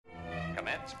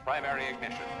Commence primary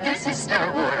ignition. This is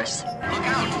Star Wars. Look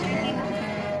out!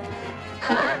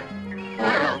 Core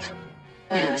World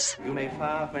News. You may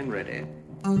fire when ready.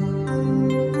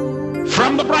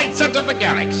 From the bright center of the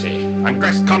galaxy, I'm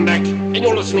Chris Kondak, and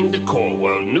you're listening to Core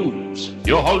World News,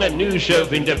 your whole-net news show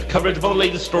for in-depth coverage of all the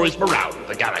latest stories from around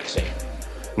the galaxy.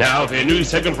 Now for your news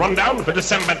segment rundown for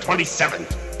December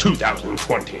 27th,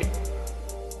 2020.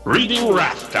 Reading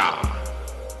Raftar,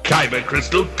 Kyber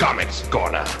Crystal Comics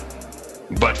Corner.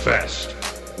 But first,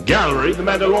 Gallery The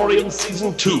Mandolorian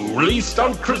Season 2 released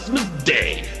on Christmas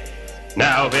Day.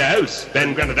 Now for your host,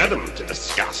 Ben Granadadam, to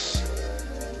discuss.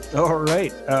 All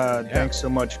right. Thanks so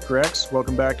much, Grex.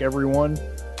 Welcome back, everyone.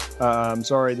 I'm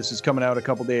sorry this is coming out a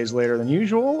couple days later than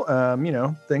usual.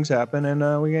 Things happen,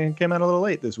 and we came out a little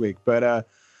late this week. But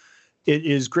it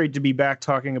is great to be back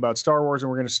talking about Star Wars, and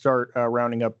we're going to start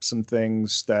rounding up some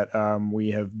things that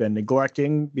we have been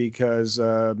neglecting because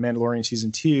Mandalorian Season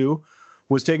 2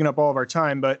 was taking up all of our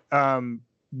time. But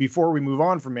before we move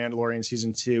on from Mandalorian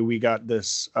Season 2, we got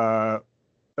this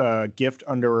gift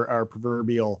under our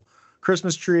proverbial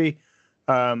Christmas tree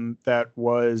that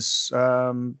was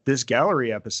this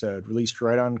gallery episode released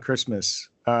right on Christmas.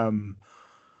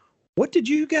 What did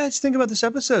you guys think about this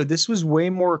episode? This was way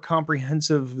more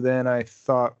comprehensive than I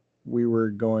thought we were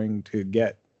going to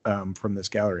get from this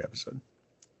gallery episode.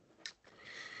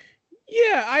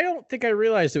 Yeah, I don't think I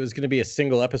realized it was going to be a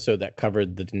single episode that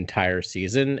covered the entire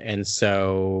season, and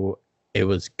so it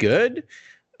was good.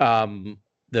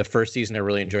 The first season, I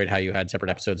really enjoyed how you had separate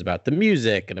episodes about the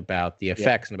music and about the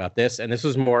effects and about this. And this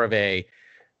was more of a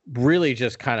really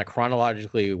just kind of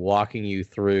chronologically walking you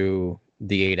through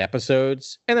the 8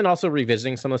 episodes and then also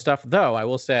revisiting some of the stuff. Though I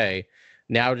will say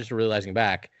now, just realizing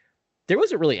back, there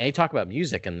wasn't really any talk about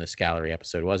music in this gallery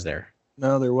episode, was there?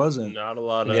 No, there wasn't. Not a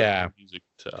lot of music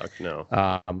talk, no.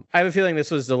 I have a feeling this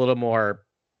was a little more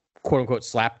quote unquote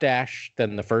slapdash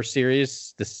than the first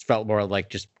series. This felt more like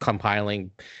just compiling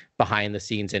behind the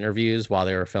scenes interviews while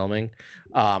they were filming,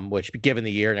 which given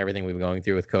the year and everything we've been going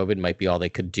through with COVID might be all they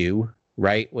could do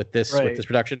with this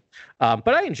production. But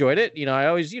I enjoyed it. I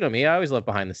always, me, I always love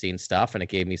behind the scenes stuff, and it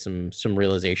gave me some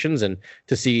realizations, and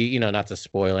to see, not to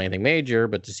spoil anything major,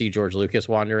 but to see George Lucas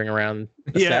wandering around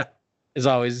the set is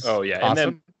always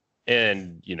awesome.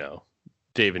 And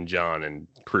Dave and John and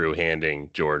crew handing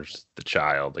George the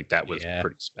child, like that was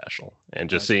pretty special. And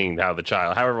just seeing how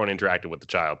everyone interacted with the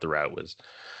child throughout was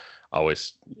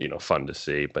always, fun to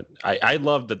see. But I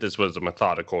loved that this was a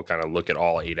methodical kind of look at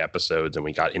all 8 episodes, and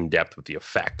we got in depth with the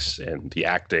effects and the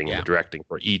acting and the directing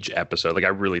for each episode. Like I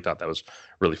really thought that was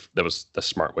the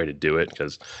smart way to do it,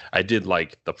 because I did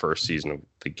like the first season of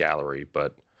the gallery,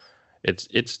 but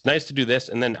it's nice to do this.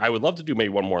 And then I would love to do maybe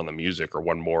one more on the music, or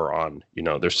one more on,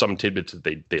 there's some tidbits that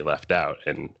they left out,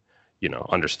 and,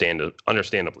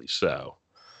 understandably so.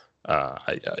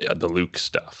 The Luke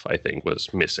stuff, I think,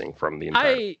 was missing from the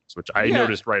entire which I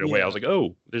noticed right away. I was like,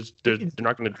 oh, they're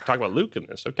not going to talk about Luke in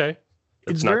this. Okay.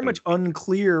 It's very much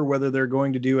unclear whether they're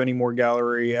going to do any more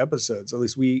gallery episodes. At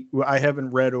least I haven't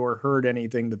read or heard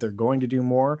anything that they're going to do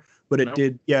more, but it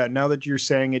did. Yeah. Now that you're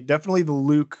saying it, definitely the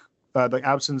Luke, the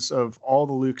absence of all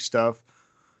the Luke stuff.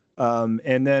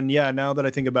 And then, now that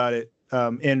I think about it,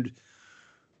 and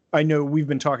I know we've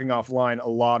been talking offline a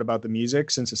lot about the music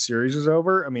since the series is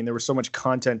over. I mean, there was so much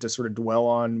content to sort of dwell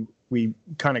on. We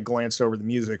kind of glanced over the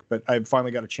music, but I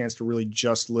finally got a chance to really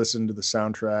just listen to the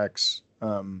soundtracks,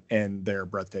 and they're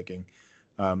breathtaking.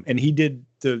 And he did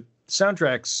the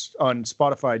soundtracks on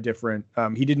Spotify different.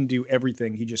 He didn't do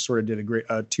everything. He just sort of did a great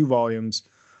 2 volumes,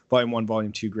 Volume 1,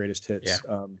 Volume 2, greatest hits.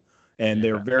 And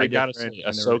they're very different. I gotta say,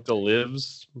 Ahsoka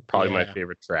Lives, probably my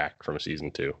favorite track from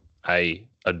season 2. I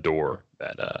adore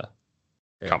that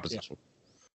composition.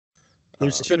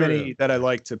 There's too many that I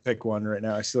like to pick one right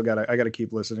now. I gotta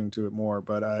keep listening to it more,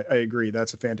 but I agree,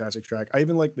 that's a fantastic track. I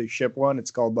even like the ship one.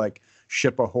 It's called like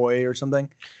Ship Ahoy or something.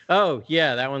 Oh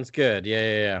yeah, that one's good.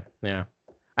 Yeah.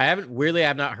 I have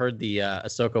not heard the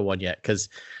Ahsoka one yet, because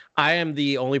I am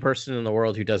the only person in the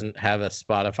world who doesn't have a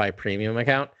Spotify premium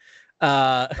account.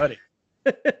 Buddy.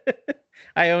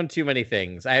 I own too many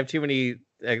things. I have too many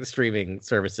streaming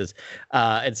services,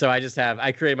 and so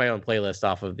I create my own playlist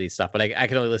off of these stuff, but I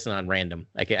can only listen on random.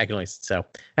 I can only, so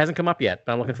it hasn't come up yet,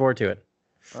 but I'm looking forward to it.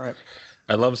 All right.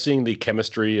 I love seeing the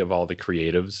chemistry of all the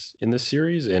creatives in this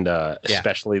series, and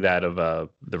especially that of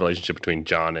the relationship between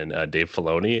John and Dave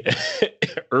Filoni.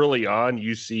 Early on,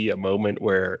 you see a moment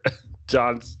where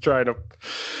John's trying to,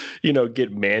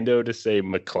 get Mando to say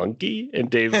McClunky, and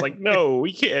Dave's like, no,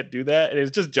 we can't do that. And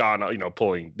it's just John,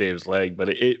 pulling Dave's leg. But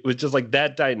it was just like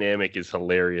that dynamic is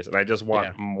hilarious, and I just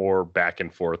want more back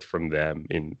and forth from them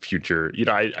in future.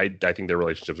 I think their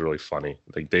relationship's really funny.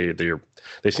 Like they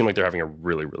seem like they're having a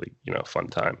really really fun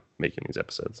time making these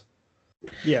episodes.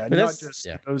 Yeah, not just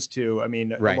those two. I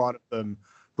mean, a lot of them.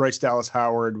 Bryce Dallas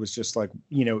Howard was just like,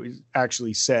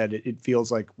 actually said it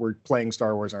feels like we're playing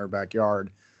Star Wars in our backyard,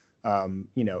 and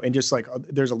just like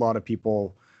there's a lot of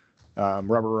people.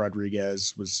 Robert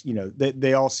Rodriguez was,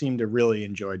 they all seem to really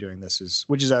enjoy doing this,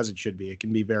 which is as it should be. It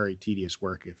can be very tedious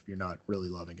work if you're not really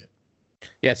loving it.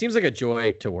 Yeah, it seems like a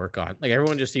joy to work on. Like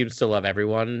everyone just seems to love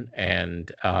everyone, and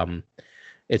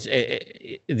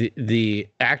the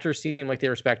actors seem like they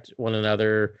respect one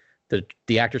another.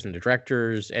 The actors and the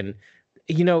directors and.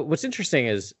 What's interesting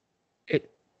is it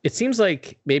seems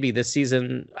like maybe this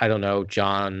season, I don't know,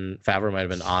 Jon Favreau might have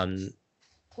been on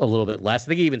a little bit less. I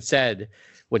think he even said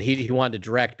when he wanted to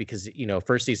direct because,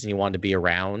 first season he wanted to be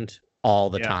around all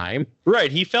the time.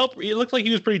 Right. It looked like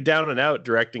he was pretty down and out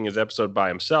directing his episode by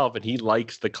himself, and he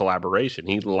likes the collaboration.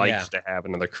 He likes to have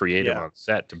another creative on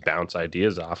set to bounce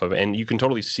ideas off of. And you can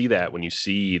totally see that when you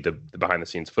see the behind the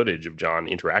scenes footage of Jon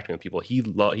interacting with people. He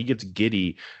gets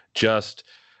giddy just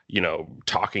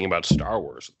talking about Star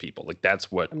Wars with people. Like that's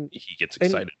what he gets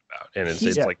excited about. And it's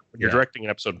like when you're directing an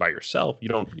episode by yourself, you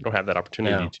don't have that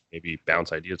opportunity to maybe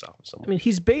bounce ideas off of someone. I mean,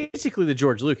 he's basically the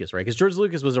George Lucas, right? Because George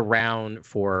Lucas was around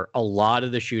for a lot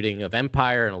of the shooting of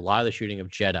Empire and a lot of the shooting of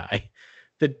Jedi.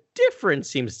 The difference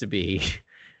seems to be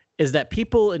is that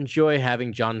people enjoy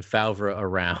having Jon Favreau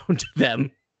around them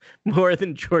more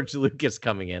than George Lucas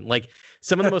coming in. Like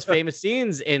some of the most famous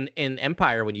scenes in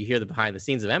Empire, when you hear the behind the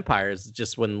scenes of Empire, is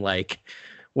just when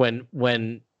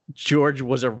George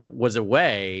was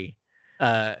away,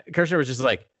 Kirshner was just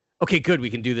like, okay, good,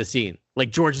 we can do this scene. Like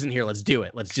George isn't here, let's do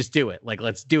it. Let's just do it. Like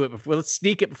let's do it before, let's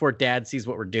sneak it before Dad sees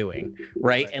what we're doing,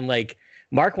 right? And like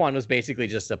Marquand was basically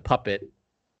just a puppet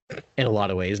in a lot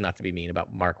of ways, not to be mean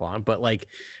about Marquand, but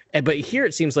here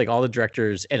it seems like all the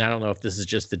directors, and I don't know if this is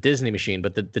just the Disney machine,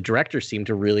 but the directors seem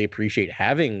to really appreciate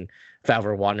having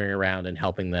Favreau wandering around and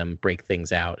helping them break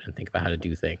things out and think about how to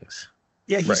do things.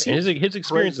 Yeah, right. And his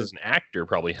experience as an actor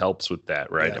probably helps with that,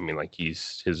 right? Yeah. I mean, like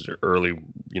his early,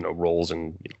 roles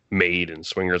in Maid and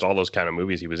Swingers, all those kind of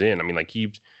movies he was in. I mean, like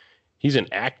he's an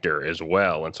actor as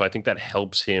well, and so I think that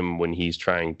helps him when he's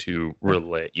trying to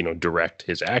relay, direct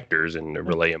his actors and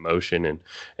relay emotion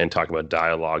and talk about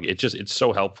dialogue. It's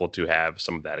so helpful to have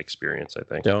some of that experience, I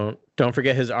think. Don't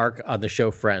forget his arc on the show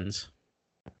Friends.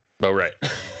 Oh right.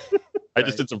 I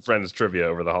just did some Friends trivia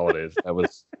over the holidays. That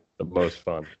was the most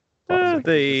fun.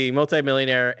 The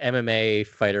multimillionaire MMA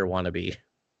fighter wannabe.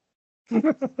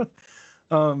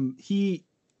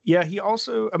 He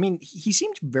also, I mean, he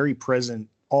seemed very present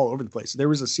all over the place. There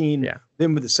was a scene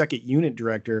then with the second unit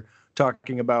director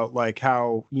talking about like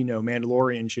how,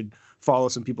 Mandalorian should follow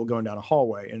some people going down a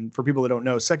hallway. And for people that don't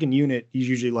know, second unit is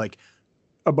usually like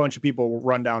a bunch of people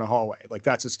run down a hallway. Like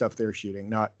that's the stuff they're shooting,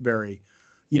 not very,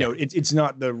 it's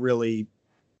not the really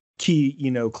key,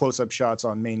 close-up shots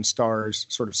on main stars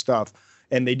sort of stuff.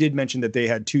 And they did mention that they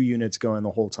had 2 units going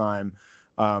the whole time.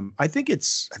 I think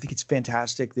it's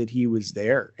fantastic that he was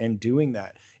there and doing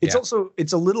that. It's also,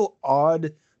 it's a little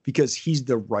odd because he's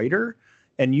the writer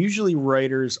and usually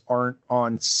writers aren't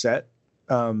on set.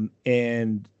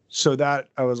 And so that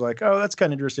I was like, oh, that's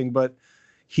kind of interesting, but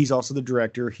he's also the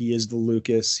director. He is the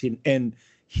Lucas and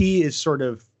he is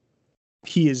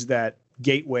that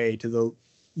gateway to the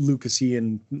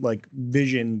Lucasian like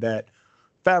vision that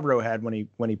Favreau had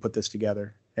when he put this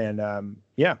together. And I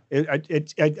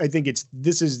think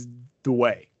this is the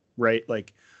way, right?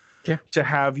 Like you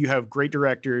have great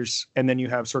directors and then you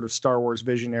have sort of Star Wars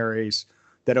visionaries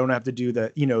that don't have to do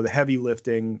the heavy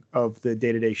lifting of the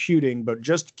day-to-day shooting, but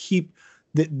just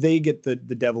they get the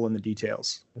devil in the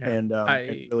details and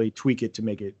really tweak it to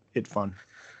make it fun.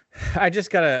 I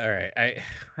just gotta. All right,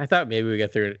 I thought maybe we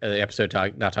get through the episode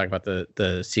not talking about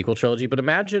the sequel trilogy, but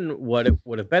imagine what it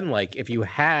would have been like if you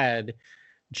had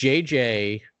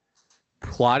JJ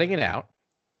plotting it out,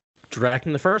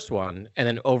 directing the first one, and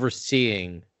then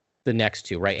overseeing the next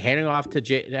 2. Right, handing off to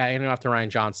Rian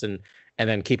Johnson, and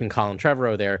then keeping Colin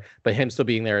Trevorrow there, but him still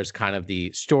being there as kind of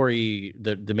the story,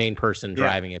 the main person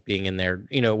driving it, being in there.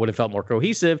 Would have felt more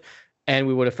cohesive, and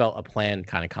we would have felt a plan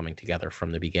kind of coming together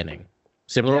from the beginning.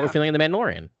 Similar to what we're feeling in The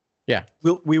Mandalorian. Yeah.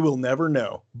 We will never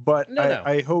know. But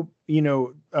I hope,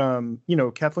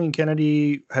 Kathleen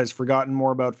Kennedy has forgotten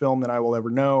more about film than I will ever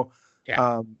know.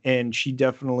 Yeah. And she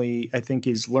definitely, I think,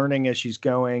 is learning as she's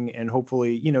going. And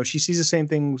hopefully, she sees the same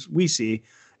things we see.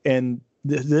 And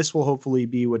this will hopefully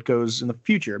be what goes in the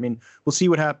future. I mean, we'll see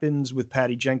what happens with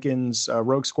Patty Jenkins,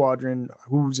 Rogue Squadron,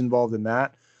 who's involved in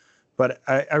that. But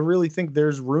I really think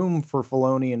there's room for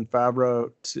Filoni and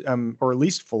Favreau, or at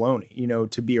least Filoni,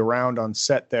 to be around on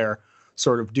set there,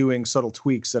 sort of doing subtle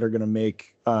tweaks that are going to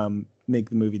make the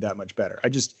movie that much better. I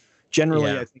just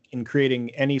generally, I think in creating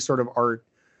any sort of art,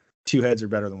 two heads are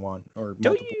better than one. Or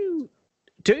don't you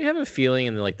have a feeling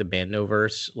in the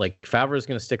Mandoverse, like Favreau's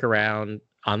going to stick around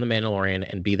on the Mandalorian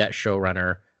and be that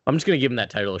showrunner? I'm just going to give him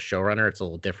that title of showrunner. It's a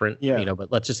little different,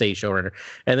 but let's just say showrunner.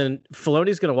 And then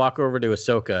Filoni's going to walk over to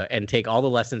Ahsoka and take all the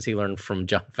lessons he learned from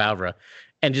Jon Favreau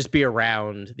and just be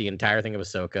around the entire thing of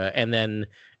Ahsoka. And then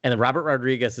Robert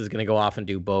Rodriguez is going to go off and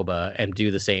do Boba and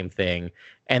do the same thing.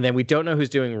 And then we don't know who's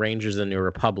doing Rangers of the New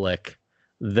Republic,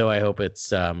 though I hope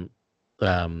it's Rick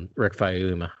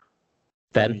Famuyiwa.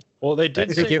 Ben? Well, they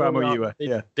did say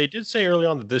they did say early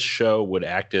on that this show would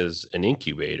act as an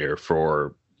incubator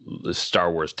for the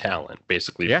Star Wars talent,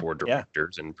 basically for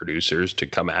directors and producers to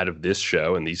come out of this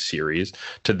show and these series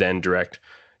to then direct,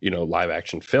 live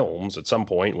action films at some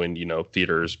point when,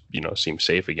 theaters, seem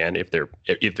safe again, if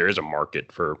there is a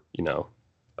market for,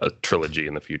 a trilogy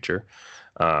in the future.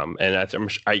 And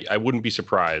I wouldn't be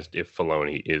surprised if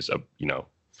Filoni is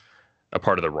a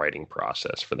part of the writing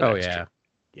process for the next year.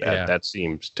 That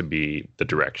seems to be the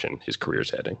direction his career's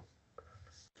heading.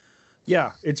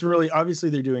 Yeah, it's really, obviously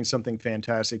they're doing something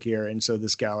fantastic here. And so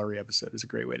this gallery episode is a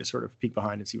great way to sort of peek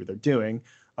behind and see what they're doing.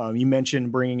 You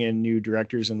mentioned bringing in new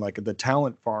directors and the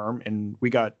talent farm, and we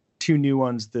got two new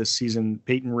ones this season,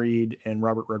 Peyton Reed and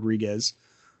Robert Rodriguez.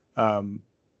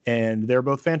 And they're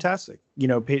both fantastic.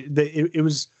 It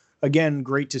was, again,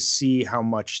 great to see how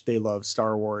much they love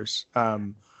Star Wars.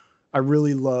 I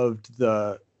really loved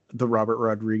the Robert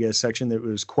Rodriguez section. There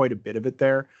was quite a bit of it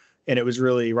there. And it was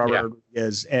really Robert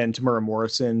Rodriguez and Tamura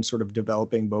Morrison sort of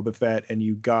developing Boba Fett. And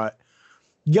you got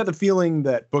the feeling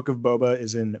that Book of Boba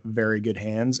is in very good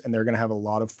hands, and they're going to have a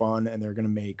lot of fun, and they're going to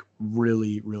make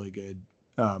really, really good,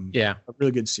 a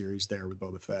really good series there with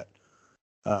Boba Fett.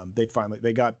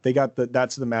 They got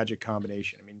that's the magic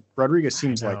combination. I mean, Rodriguez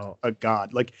seems like a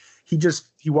god. Like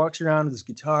he walks around with his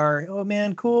guitar. Oh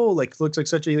man, cool. Like looks like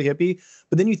such a hippie.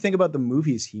 But then you think about the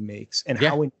movies he makes and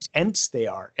how intense they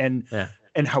are,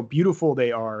 and how beautiful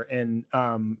they are, and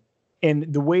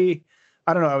the way,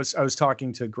 I don't know. I was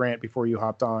talking to Grant before you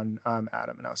hopped on,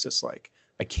 Adam, and I was just like,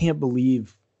 I can't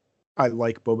believe I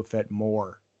like Boba Fett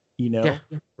more. Yeah,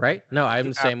 right? No, I'm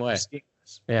the same way.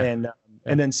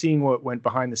 And then seeing what went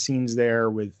behind the scenes there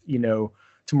with,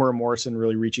 Tamura Morrison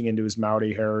really reaching into his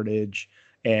Maori heritage,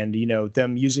 and,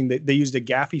 them using they used a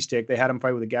gaffy stick. They had him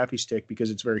fight with a gaffy stick because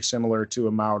it's very similar to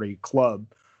a Maori club,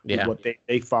 what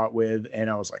they fought with. And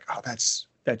I was like, oh, that's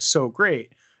so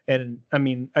great. And I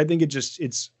mean, I think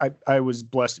I was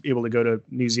blessed to be able to go to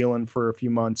New Zealand for a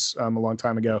few months, a long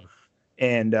time ago.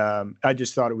 And I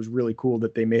just thought it was really cool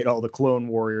that they made all the clone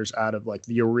warriors out of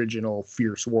the original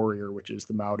fierce warrior, which is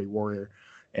the Maori warrior.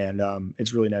 And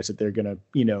it's really nice that they're going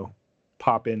to,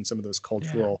 pop in some of those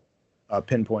cultural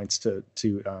pinpoints to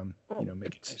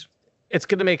make it nice. It's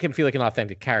going to make him feel like an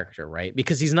authentic character, right?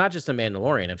 Because he's not just a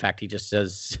Mandalorian. In fact, he just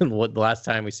says, the last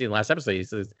time we see in the last episode, he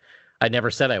says, I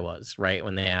never said I was, right?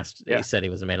 When they asked, he said he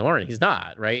was a Mandalorian. He's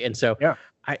not, right? And so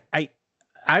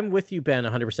I'm with you, Ben,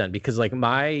 100%, because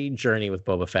my journey with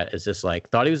Boba Fett is just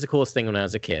thought he was the coolest thing when I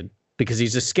was a kid, because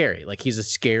he's just scary. He's a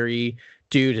scary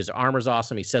dude. His armor's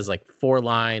awesome. He says 4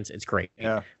 lines. It's great.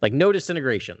 Yeah. No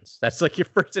disintegrations. That's your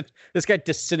first. This guy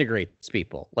disintegrates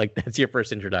people. That's your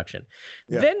first introduction.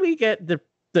 Yeah. Then we get the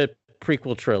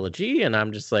prequel trilogy, and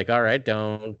I'm just all right,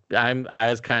 I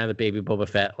was kind of the baby Boba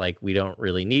Fett. We don't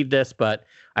really need this, but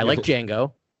I like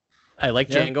Django. I like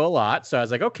Django a lot. So I was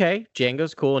like, okay,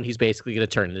 Django's cool. And he's basically going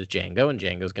to turn into Django, and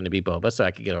Django's going to be Boba. So I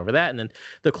could get over that. And then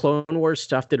the Clone Wars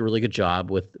stuff did a really good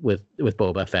job with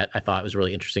Boba Fett. I thought it was a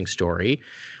really interesting story,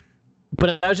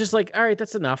 but I was just all right,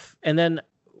 that's enough. And then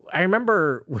I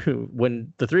remember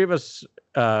when the three of us,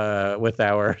 with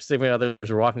our significant others,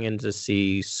 were walking in to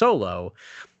see Solo,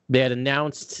 they had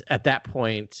announced at that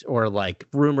point, or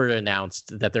rumored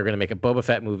announced, that they're going to make a Boba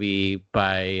Fett movie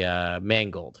by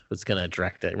Mangold was going to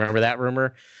direct it. Remember that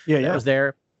rumor? Yeah, that was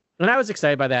there. And I was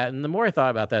excited by that. And the more I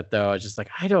thought about that, though, I was just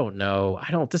I don't know.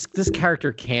 This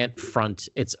character can't front.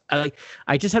 It's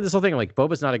I just had this whole thing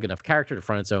Boba's not a good enough character to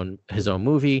front his own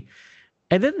movie.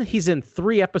 And then he's in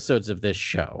 3 episodes of this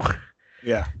show.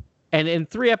 Yeah. And in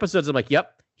 3 episodes, I'm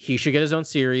yep. He should get his own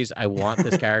series. I want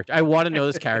this character. I want to know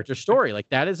this character's story.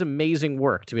 That is amazing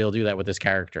work to be able to do that with this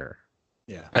character.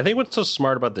 Yeah. I think what's so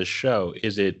smart about this show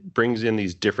is it brings in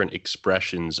these different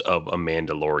expressions of a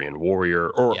Mandalorian warrior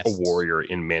or a warrior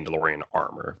in Mandalorian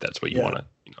armor, if that's what you want to,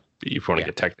 if you want to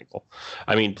get technical.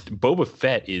 I mean, Boba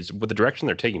Fett is, with the direction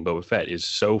they're taking Boba Fett is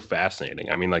so fascinating.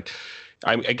 I mean, like,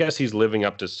 I guess he's living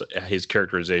up to his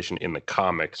characterization in the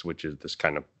comics, which is this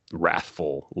kind of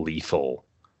wrathful, lethal,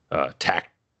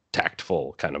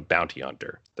 tactful kind of bounty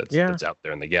hunter that's out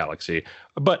there in the galaxy.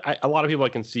 But a lot of people I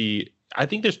can see, I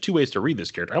think there's two ways to read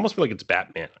this character. I almost feel like it's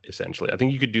Batman, essentially. I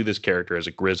think you could do this character as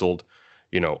a grizzled,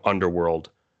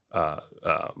 underworld, bounty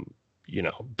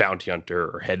hunter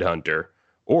or headhunter,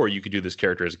 or you could do this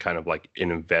character as kind of like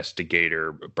an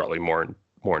investigator, probably more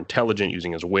intelligent,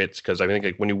 using his wits. Because I think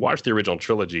like when you watch the original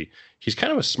trilogy, he's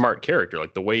kind of a smart character.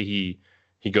 Like the way he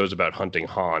goes about hunting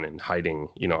Han and hiding,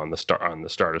 on the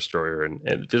Star Destroyer,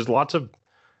 and there's lots of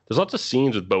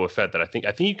scenes with Boba Fett that I think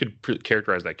you could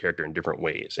characterize that character in different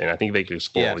ways, and I think they could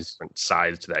explore all these different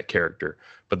sides to that character.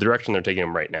 But the direction they're taking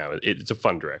him right now, it's a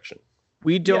fun direction.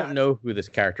 We don't know who this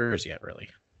character is yet, really.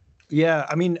 Yeah,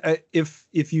 I mean, if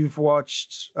you've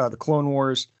watched the Clone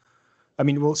Wars, I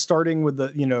mean, well, starting with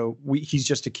he's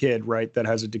just a kid, right, that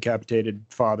has a decapitated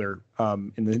father,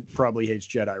 probably hates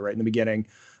Jedi right in the beginning.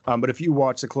 But if you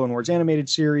watch the Clone Wars animated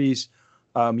series,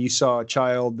 you saw a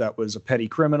child that was a petty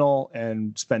criminal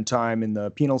and spent time in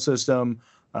the penal system.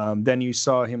 Then you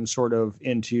saw him sort of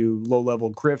into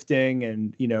low-level grifting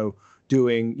and,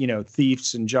 doing,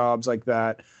 thieves and jobs like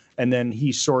that. And then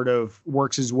he sort of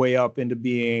works his way up into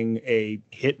being a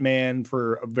hitman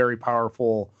for a very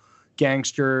powerful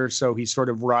gangster. So he's sort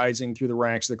of rising through the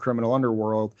ranks of the criminal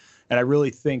underworld. And I really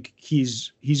think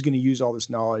he's going to use all this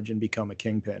knowledge and become a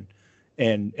kingpin.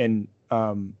 And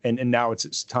now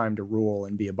it's time to rule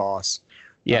and be a boss.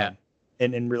 Yeah.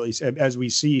 And really, as we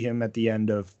see him at the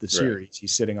end of the series,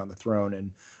 he's sitting on the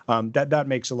throne, and that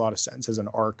makes a lot of sense as an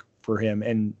arc for him.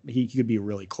 And he could be a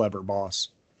really clever boss.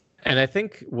 And I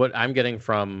think what I'm getting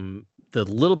from the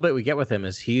little bit we get with him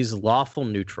is he's lawful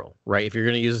neutral, right? If you're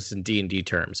going to use this in D&D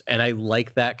terms. And I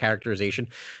like that characterization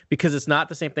because it's not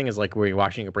the same thing as like where you're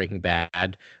watching a Breaking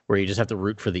Bad where you just have to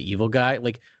root for the evil guy.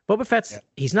 Like Boba Fett's,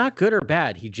 he's not good or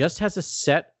bad. He just has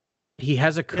he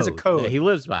has a code that he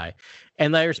lives by.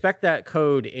 And I respect that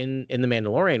code in The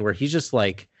Mandalorian where he's just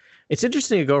like, it's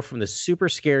interesting to go from the super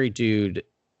scary dude,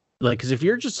 like, because if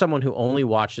you're just someone who only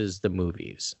watches the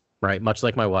movies, right, much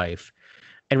like my wife,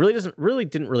 and didn't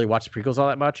really watch the prequels all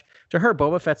that much. To her,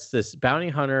 Boba Fett's this bounty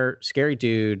hunter, scary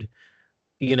dude,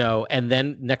 and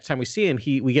then next time we see him,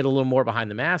 we get a little more behind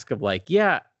the mask of like,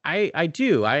 I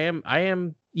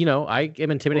am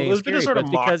intimidating. Well, there's been a sort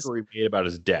of mockery made about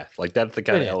his death. Like that's the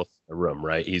kind of elephant in the room,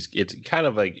 right? It's kind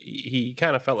of like he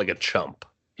kind of felt like a chump.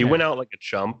 He went out like a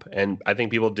chump, and I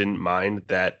think people didn't mind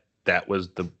that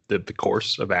was the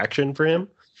course of action for him.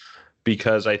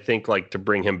 Because I think, like, to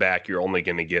bring him back, you're only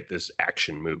going to get this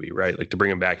action movie, right? Like, to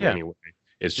bring him back anyway,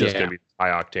 it's just going to be a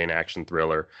high-octane action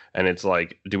thriller. And it's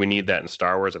like, do we need that in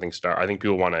Star Wars? I think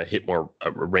people want to hit more a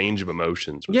range of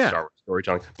emotions with Star Wars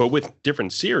storytelling. But with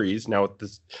different series, now with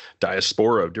this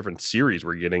diaspora of different series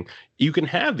we're getting, you can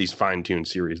have these fine-tuned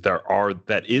series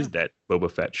that is that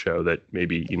Boba Fett show that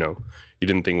maybe, you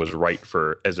didn't think was right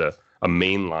as a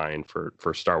main line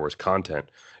for Star Wars content.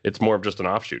 It's more of just an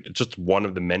offshoot. It's just one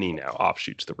of the many now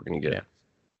offshoots that we're going to get.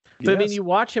 But I mean, you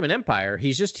watch him in Empire.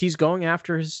 He's going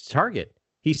after his target.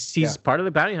 He's part of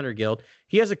the Bounty Hunter Guild.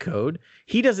 He has a code.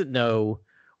 He doesn't know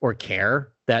or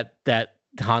care that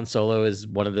Han Solo is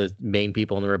one of the main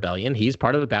people in the rebellion. He's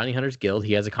part of the Bounty Hunters Guild.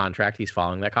 He has a contract. He's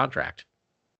following that contract.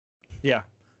 Yeah.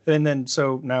 And then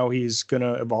so now he's going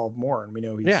to evolve more. And we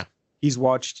know he's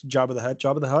watched Jabba the Hutt.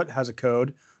 Jabba the Hutt has a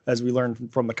code. As we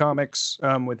learned from the comics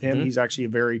with him, he's actually a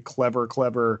very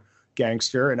clever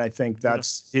gangster, and I think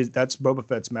that's Boba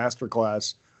Fett's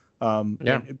masterclass.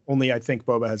 Only I think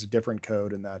Boba has a different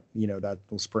code, and that that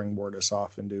will springboard us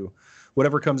off into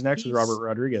whatever comes next with Robert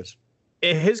Rodriguez.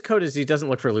 His code is he doesn't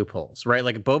look for loopholes, right?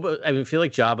 Like Boba, I feel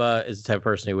like Jabba is the type of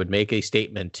person who would make a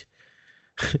statement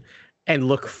and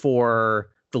look for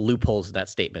the loopholes of that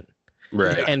statement.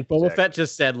 Right. And Boba Fett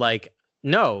just said like,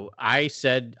 no, I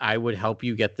said I would help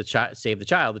you get save the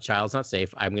child. The child's not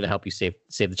safe. I'm going to help you save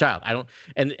the child.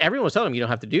 And everyone was telling him you don't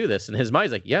have to do this. And his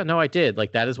mind's like, yeah, no, I did.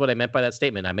 Like, that is what I meant by that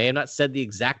statement. I may have not said the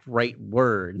exact right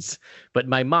words, but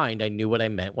in my mind, I knew what I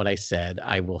meant when I said,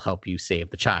 I will help you save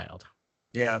the child.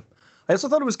 Yeah. I also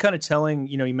thought it was kind of telling,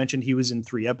 you mentioned he was in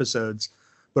 3 episodes,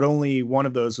 but only one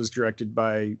of those was directed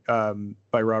by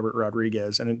Robert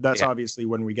Rodriguez. And that's obviously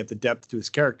when we get the depth to his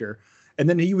character. And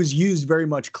then he was used very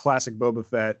much classic Boba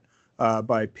Fett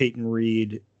by Peyton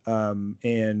Reed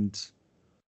and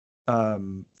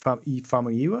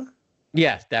Famuyiwa.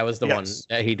 Yeah, that was the one.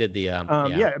 He did the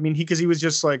I mean, because he was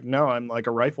just like, no, I'm like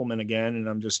a rifleman again, and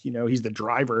I'm just, he's the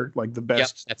driver, like the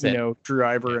best,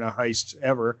 driver in a heist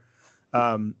ever.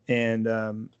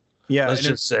 Let's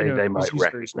just say they might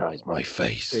recognize my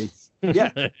face.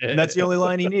 Yeah, and that's the only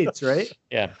line he needs, right?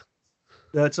 Yeah,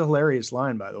 that's a hilarious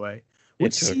line, by the way.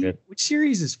 Which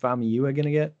series is Famuyiwa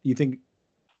gonna get? You think?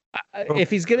 If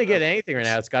he's gonna get anything right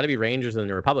now, it's got to be Rangers in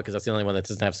the Republic, because that's the only one that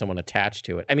doesn't have someone attached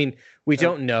to it. I mean, we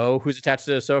don't know who's attached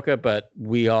to Ahsoka, but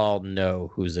we all know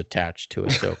who's attached to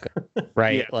Ahsoka,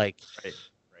 right? Right.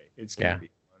 It's gonna be funny.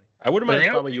 I wouldn't mind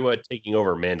Famuyiwa taking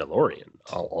over Mandalorian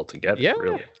altogether. Yeah,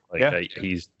 really.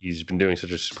 He's been doing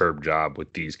such a superb job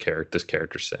with this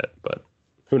character set, but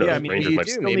who knows? Yeah, I mean,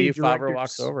 maybe Favreau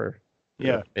walks over.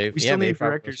 Yeah, we still need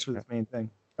directors for this main thing.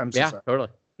 I'm so sorry. Totally.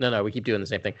 No, we keep doing the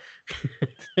same thing.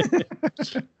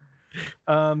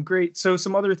 Great. So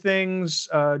some other things,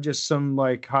 just some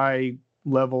like high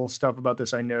level stuff about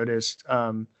this I noticed.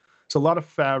 So a lot of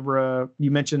Favreau. You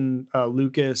mentioned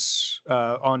Lucas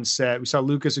on set. We saw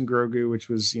Lucas and Grogu, which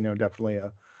was definitely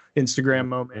a Instagram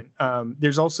moment.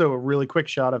 There's also a really quick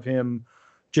shot of him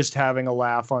just having a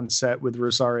laugh on set with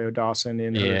Rosario Dawson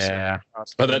in her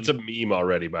costume. Oh, that's a meme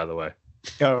already, by the way.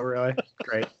 Oh, really?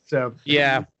 Great. So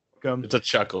it's a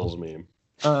Chuckles meme.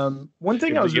 One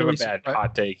thing I was really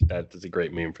hot take. That is a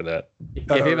great meme for that. If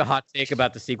you have a hot take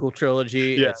about the sequel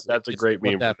trilogy, that's a great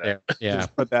meme for that. Yeah,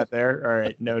 just put that there. All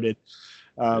right, noted.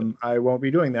 I won't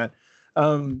be doing that.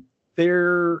 I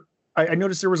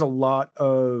noticed there was a lot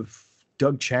of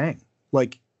Doug Chiang.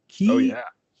 Like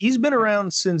he's been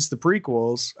around since the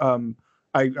prequels.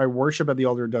 I worship at the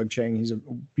older Doug Chiang. He's a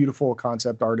beautiful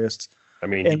concept artist. I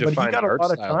mean, he defined got the a art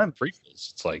lot of style time.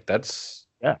 Prequels. It's like that's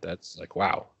like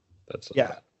wow. That's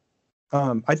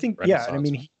I think I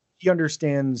mean he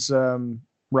understands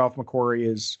Ralph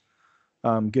McQuarrie as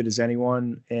good as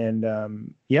anyone, and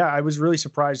I was really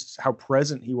surprised how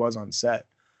present he was on set.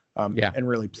 And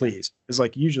really pleased. It's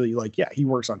like usually he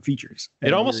works on features.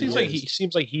 It almost seems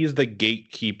like he's the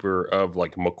gatekeeper of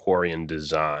like McQuarrian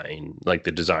design, like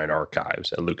the design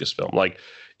archives at Lucasfilm. Like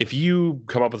if you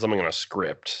come up with something on a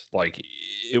script, like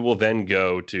it will then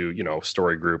go to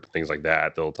story group and things like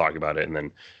that. They'll talk about it, and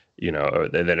then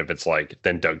and then if it's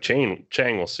then Doug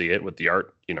Chiang will see it with the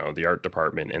art, the art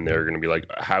department, and they're going to be like,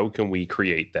 how can we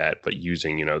create that, but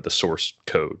using the source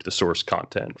code, the source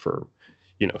content for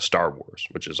Star Wars,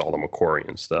 which is all the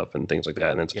McQuarrian stuff and things like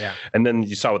that. And and then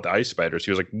you saw with the Ice Spiders, he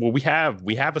was like, well, we have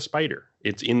a spider.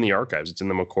 It's in the archives. It's in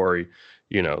the McQuarrie,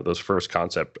 those first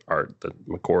concept art that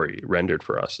McQuarrie rendered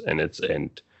for us. And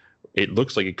it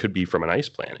looks like it could be from an ice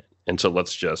planet. And so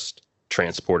let's just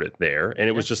transport it there. And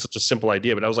it was just such a simple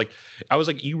idea. But I was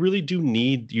like, you really do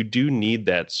need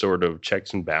that sort of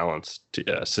checks and balance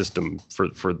system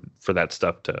for that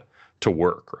stuff to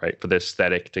work, right? For the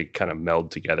aesthetic to kind of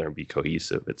meld together and be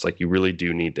cohesive. It's like you really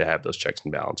do need to have those checks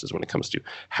and balances when it comes to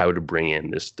how to bring in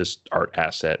this art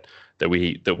asset that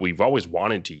we've always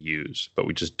wanted to use, but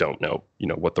we just don't know,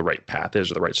 what the right path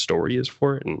is or the right story is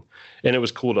for it. And it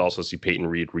was cool to also see Peyton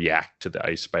Reed react to the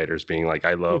Ice Spiders being like,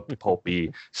 I love the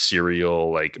pulpy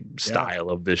serial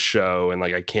style of this show, and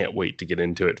I can't wait to get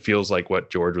into it. Feels like what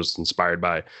George was inspired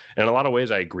by. And in a lot of ways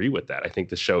I agree with that. I think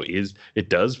the show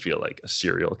does feel like a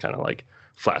serial, kind of like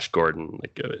Flash Gordon,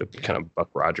 like a kind of Buck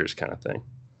Rogers kind of thing.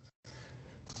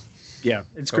 Yeah,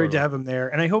 it's great to have him there.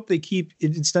 And I hope they keep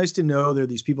it's nice to know there are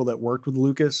these people that worked with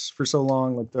Lucas for so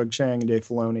long, like Doug Chiang and Dave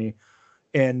Filoni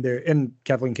and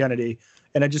Kathleen Kennedy.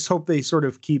 And I just hope they sort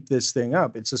of keep this thing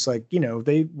up. It's just like,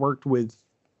 they worked with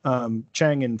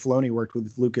Chiang and Filoni worked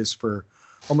with Lucas for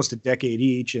almost a decade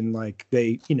each. And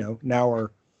they,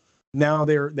 now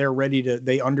they're ready to,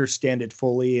 they understand it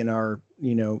fully and are,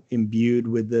 imbued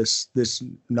with this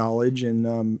knowledge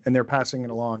and they're passing it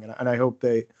along. And I hope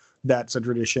that's a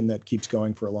tradition that keeps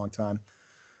going for a long time.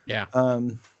 Yeah.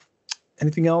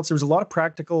 Anything else? There was a lot of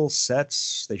practical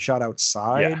sets. They shot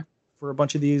outside for a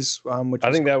bunch of these. Which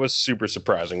I think that was super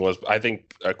surprising.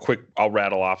 I'll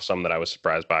rattle off some that I was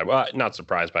surprised by. Well, not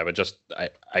surprised by, but just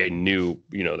I knew,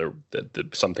 that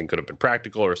something could have been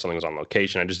practical or something was on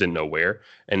location. I just didn't know where.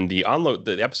 And the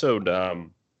episode,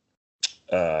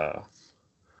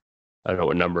 I don't know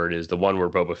what number it is. The one where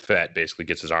Boba Fett basically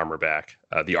gets his armor back.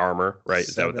 The armor, right?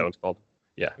 Is that what that one's called?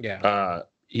 Yeah. Yeah.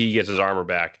 He gets his armor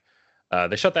back.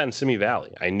 They shot that in Simi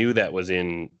Valley. I knew that was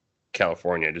in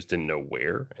California. I just didn't know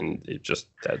where, and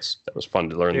that was fun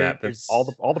to learn that.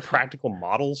 All the practical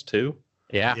models too.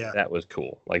 Yeah. That was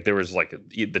cool. Like there was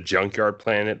the junkyard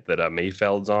planet that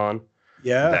Mayfeld's on.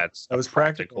 Yeah, that was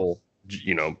practical.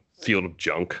 Field of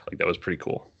junk. Like that was pretty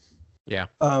cool. Yeah.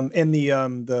 And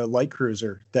the light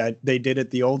cruiser that they did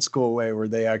it the old school way, where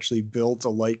they actually built a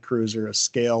light cruiser, a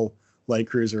scale light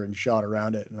cruiser, and shot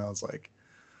around it. And I was like,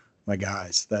 my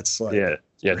guys, that's like yeah.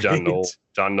 great.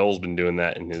 John Knoll's been doing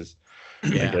that in his, I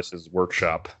guess, his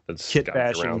workshop. That's Kit got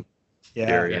bashing. around the Yeah.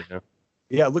 area.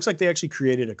 Yeah, it looks like they actually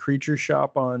created a creature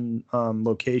shop on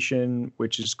location,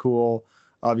 which is cool.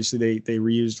 Obviously, they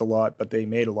reused a lot, but they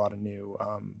made a lot of new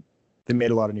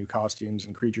costumes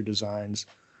and creature designs,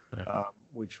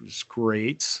 which was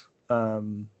great.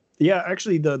 Yeah,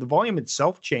 actually, the volume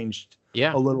itself changed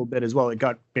a little bit as well. It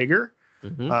got bigger.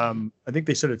 Mm-hmm. I think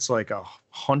they said it's like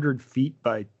 100 feet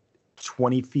by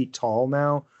 20 feet tall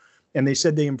now, and they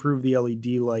said they improved the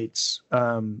LED lights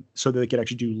so that they could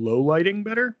actually do low lighting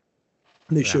better.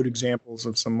 They showed examples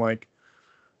of some like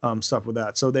stuff with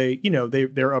that. So they're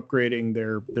upgrading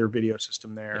their video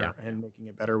system there and making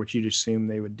it better, which you'd assume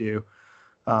they would do.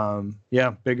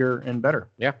 Bigger and better.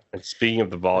 Yeah. And speaking of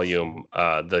the volume,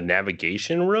 the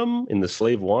navigation room in the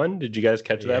Slave One, did you guys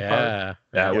catch that part?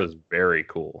 That was very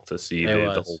cool to see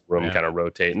the whole room kind of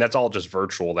rotate. And that's all just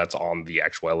virtual. That's on the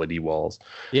actual LED walls.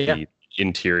 Yeah. The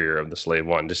interior of the Slave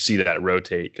One, to see that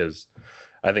rotate, because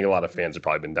I think a lot of fans have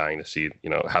probably been dying to see,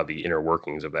 how the inner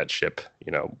workings of that ship,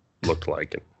 looked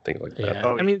like and things like that. Yeah.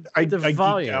 I mean, I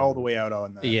geeked all the way out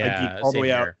on that. Yeah, I geeked all the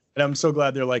way out. And I'm so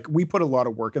glad they're like, we put a lot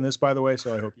of work in this, by the way,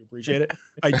 so I hope you appreciate it.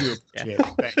 I do appreciate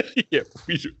it.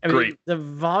 Thanks. Great. The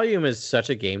volume is such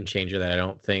a game changer that I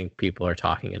don't think people are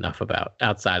talking enough about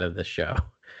outside of the show.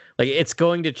 Like, it's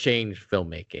going to change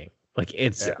filmmaking. Like,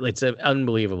 it's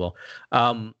unbelievable.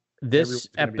 This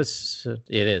episode,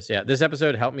 it is. Yeah. This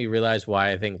episode helped me realize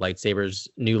why I think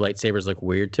new lightsabers look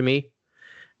weird to me.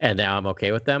 And now I'm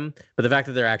okay with them. But the fact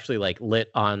that they're actually like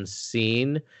lit on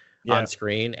scene, on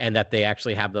screen, and that they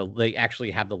actually have the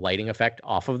lighting effect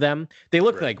off of them. They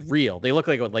look like real. They look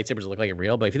like what lightsabers look like in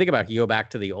real. But if you think about it, you go back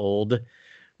to the old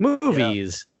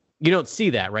movies, you don't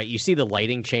see that, right? You see the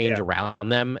lighting change around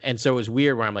them. And so it was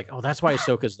weird where I'm like, oh, that's why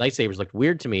Ahsoka's lightsabers looked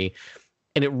weird to me.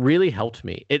 And it really helped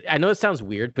me. I know it sounds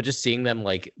weird, but just seeing them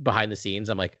like behind the scenes,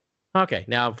 I'm like, okay,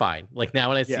 now I'm fine. Like now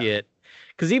when I see it,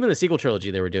 because even the sequel trilogy,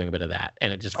 they were doing a bit of that,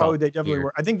 and it just felt they definitely weird.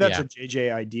 were. I think that's a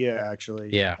JJ idea, actually.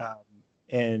 Yeah.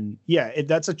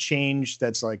 That's a change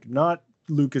that's like not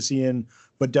Lucasian,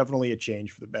 but definitely a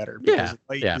change for the better. Because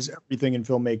light is everything in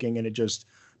filmmaking, and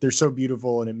they're so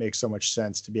beautiful, and it makes so much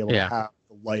sense to be able to have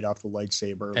the light off the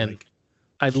lightsaber. And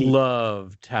I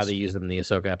loved how they used them in the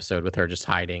Ahsoka episode with her just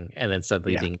hiding and then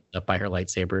suddenly being up by her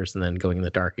lightsabers and then going in the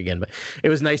dark again. But it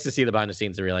was nice to see the behind the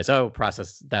scenes and realize,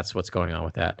 that's what's going on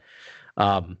with that.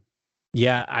 I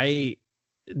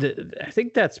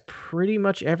think that's pretty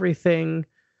much everything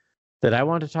that I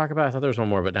wanted to talk about. I thought there was one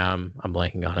more, but now I'm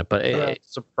blanking on it. But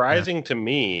surprising to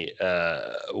me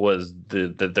was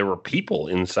that there were people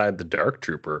inside the Dark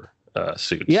Trooper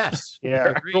suits. Yes.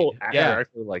 Yeah.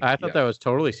 I thought that was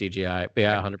totally CGI.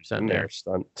 Yeah, 100% there.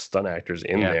 Stunt actors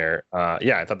in there.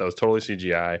 I thought that was totally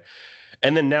CGI.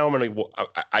 And then now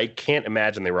I can't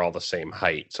imagine they were all the same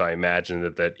height. So I imagine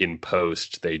that in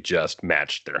post they just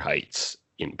matched their heights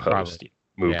in post,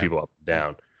 move people up and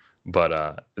down.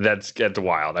 But that's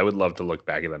wild. I would love to look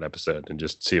back at that episode and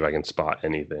just see if I can spot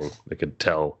anything that could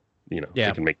tell. They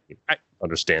can make me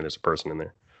understand there's a person in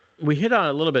there. We hit on it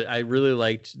a little bit. I really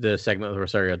liked the segment with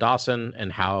Rosario Dawson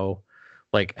and how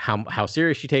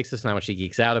serious she takes this and how much she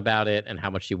geeks out about it and how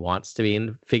much she wants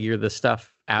to figure this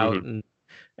stuff out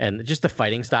and just the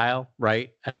fighting style, right?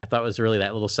 I thought was really,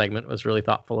 that little segment was really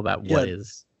thoughtful about what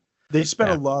is. They spent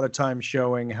a lot of time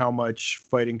showing how much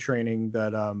fighting training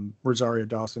that Rosario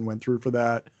Dawson went through for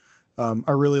that.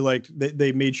 I really liked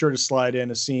they made sure to slide in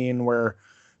a scene where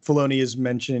Filoni is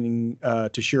mentioning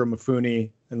Toshiro Mifune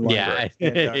and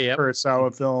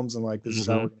Kurosawa films, and like this is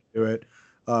how we're going to do it.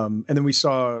 And then we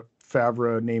saw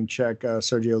Favreau name check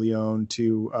Sergio Leone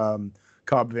to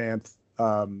Cobb Vanth,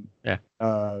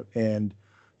 and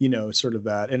sort of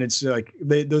that. And it's like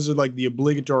those are like the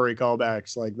obligatory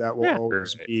callbacks. Like that will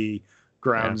always be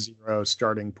ground zero,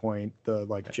 starting point, the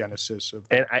like genesis of.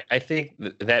 And I think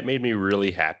that made me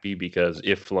really happy, because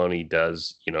if Filoni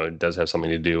does have something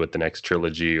to do with the next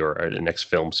trilogy or the next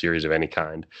film series of any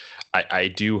kind, I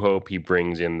do hope he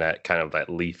brings in that kind of that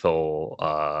lethal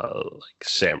like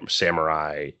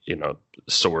samurai,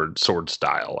 sword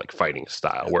style, like fighting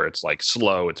style, where it's like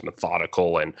slow, it's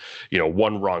methodical, and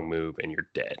one wrong move and you're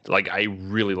dead. Like I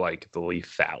really like the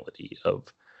lethality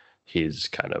of his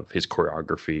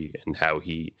choreography and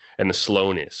and the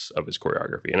slowness of his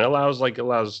choreography, and it allows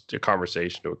a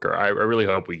conversation to occur. I really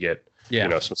hope we get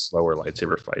some slower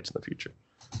lightsaber fights in the future.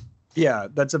 Yeah,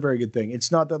 that's a very good thing.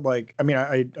 It's not that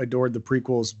I adored the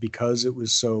prequels because it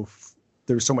was so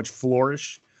there's so much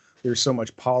flourish, there's so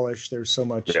much polish, there's so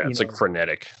much. Yeah, it's like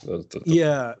frenetic.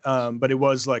 Yeah, but it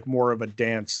was like more of a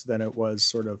dance than it was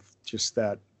sort of just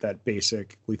that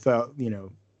basic lethal,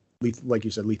 like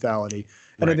you said, lethality.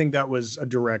 And I think that was a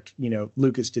direct,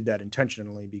 Lucas did that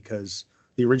intentionally because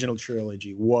the original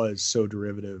trilogy was so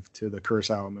derivative to the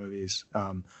Kurosawa movies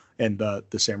and the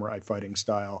samurai fighting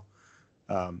style.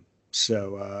 I want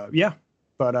to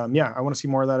see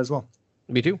more of that as well.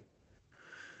 Me too.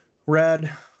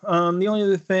 Rad. The only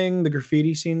other thing, the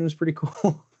graffiti scene was pretty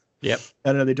cool. Yep. I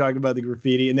don't know. They talked about the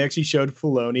graffiti, and they actually showed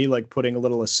Filoni like putting a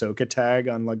little Ahsoka tag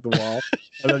on like the wall. I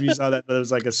don't know if you saw that. But it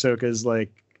was like Ahsoka's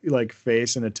like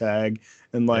face and a tag,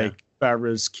 and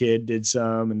Favreau's kid did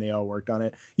some, and they all worked on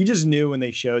it. You just knew when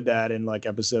they showed that in like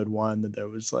episode 1 that there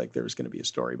was going to be a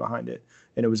story behind it,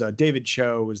 and it was David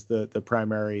Cho was the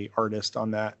primary artist on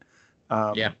that.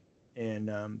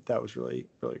 And that was really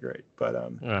really great. But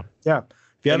yeah.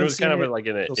 And it was kind of like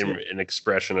an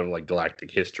expression of like galactic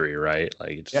history, right?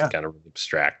 Like it's just kind of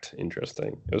abstract,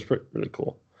 interesting. It was really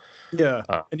cool. Yeah,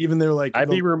 and even they're like, I'd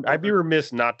be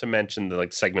remiss not to mention the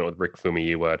like segment with Rick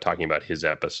Famuyiwa talking about his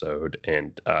episode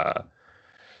and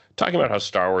talking about how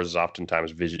Star Wars is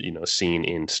oftentimes seen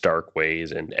in stark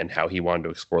ways, and how he wanted to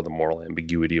explore the moral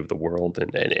ambiguity of the world,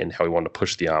 and how he wanted to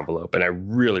push the envelope. And I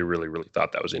really, really, really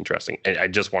thought that was interesting. And I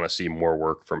just want to see more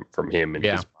work from him and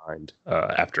his mind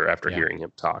after hearing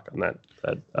him talk on that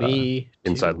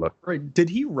inside look. Right? Did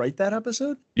he write that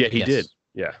episode? Yeah, he did.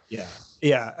 Yeah.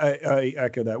 I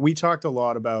echo that. We talked a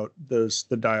lot about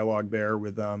the dialogue there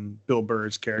with Bill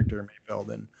Burr's character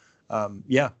Mayfeld, and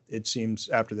it seems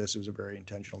after this it was a very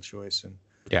intentional choice. And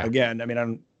again, I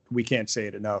mean, we can't say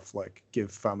it enough. Like,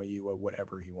 give Famuyiwa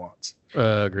whatever he wants.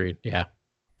 Agreed. Yeah.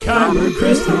 Comic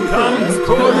Crystal Comics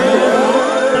Corner.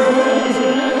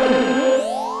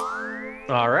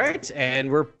 All right,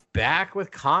 and we're back with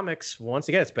comics once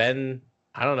again. It's been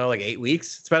like 8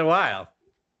 weeks. It's been a while.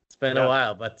 A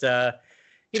while, but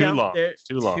too long.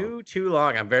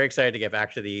 I'm very excited to get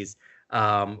back to these.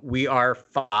 We are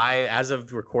as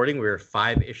of recording, we're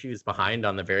 5 issues behind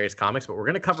on the various comics, but we're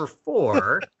going to cover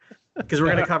 4 because we're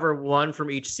going to cover 1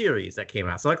 from each series that came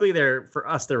out. So luckily they're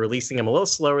releasing them a little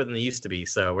slower than they used to be.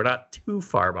 So we're not too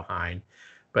far behind,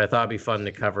 but I thought it'd be fun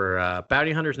to cover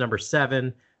Bounty Hunters number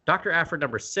 7, Dr. Aphra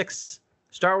number 6,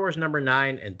 Star Wars number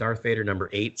 9, and Darth Vader number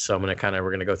 8. So we're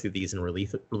going to go through these in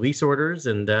release orders.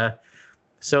 And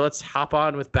so let's hop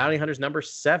on with Bounty Hunters number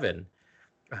 7.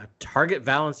 Target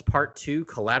Valance Part 2,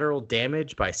 Collateral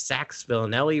Damage by Sachs,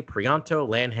 Villanelli, Prianto,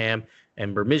 Lanham,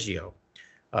 and Bermijo.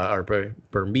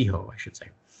 Bermijo, I should say.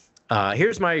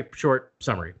 Here's my short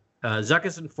summary.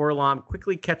 Zuckuss and Forlom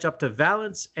quickly catch up to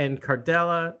Valance and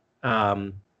Cardella,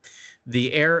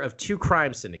 the heir of 2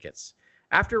 crime syndicates.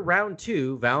 After round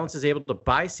 2, Valance is able to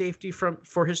buy safety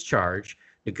for his charge,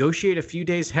 negotiate a few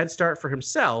days head start for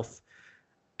himself,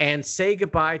 and say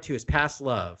goodbye to his past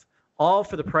love, all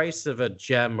for the price of a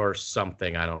gem or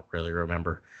something. I don't really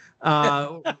remember.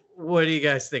 What do you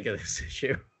guys think of this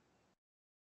issue?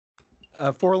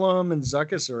 Forlom and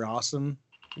Zuckuss are awesome.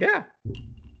 Yeah.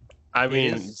 I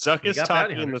mean, Zuckuss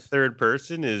talking in the third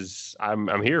person is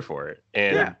I'm here for it.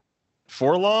 And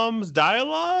Forlom's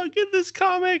dialogue in this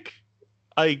comic,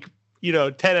 10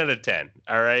 out of 10.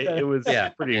 All right. It was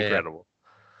pretty incredible.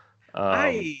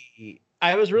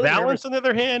 I was really Valance, on the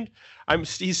other hand,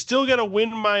 he's still gonna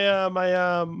win my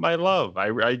my love.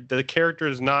 The character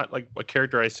is not like a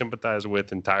character I sympathize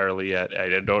with entirely yet.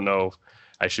 I don't know if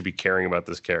I should be caring about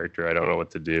this character. I don't know what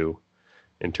to do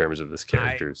in terms of this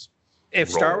character's If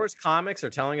role. Star Wars comics are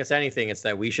telling us anything, it's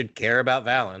that we should care about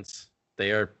Valance.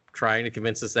 They are trying to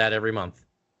convince us that every month.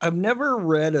 I've never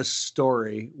read a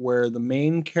story where the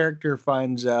main character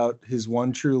finds out his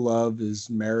one true love is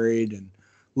married and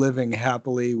living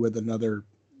happily with another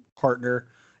partner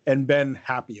and been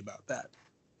happy about that.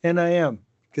 And I am,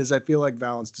 because I feel like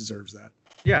Valance deserves that.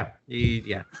 Yeah,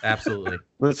 absolutely.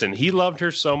 Listen, he loved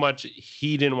her so much,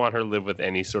 he didn't want her to live with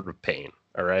any sort of pain.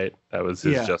 All right? That was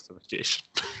his justification.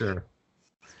 Sure.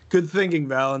 Good thinking,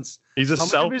 Valance. He's a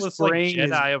selfless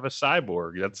Jedi of a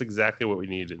cyborg. That's exactly what we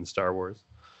need in Star Wars.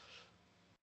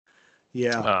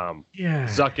 Yeah.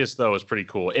 Zuckuss, though, was pretty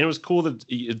cool. And it was cool for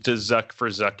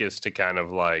Zuckuss to kind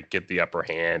of like get the upper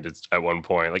hand at one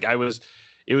point. Like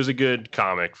it was a good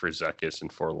comic for Zuckuss and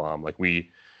Forlom. Like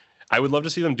I would love to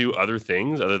see them do other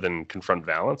things other than confront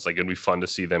Valance. Like it'd be fun to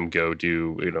see them go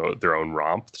do, their own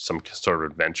romp, some sort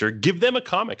of adventure. Give them a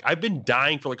comic. I've been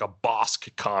dying for like a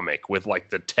Bosk comic with like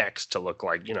the text to look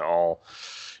like, all,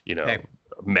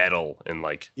 metal and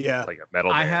like a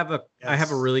metal. I have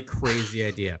a really crazy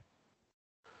idea.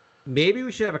 Maybe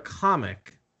we should have a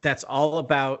comic that's all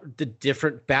about the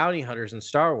different bounty hunters in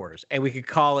Star Wars. And we could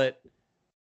call it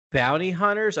Bounty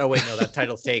Hunters. Oh, wait, no, that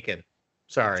title's taken.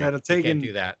 Sorry. Title taken can't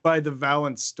do that. by the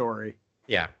Valance story.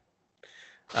 Yeah.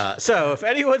 So if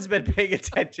anyone's been paying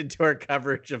attention to our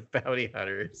coverage of Bounty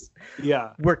Hunters,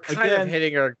 we're kind of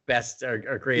hitting our best,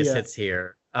 our greatest hits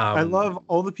here. I love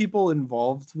all the people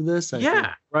involved with this. I think the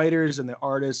writers and the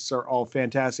artists are all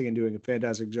fantastic and doing a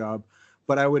fantastic job.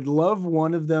 But I would love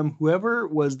one of them, whoever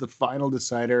was the final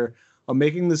decider on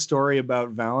making the story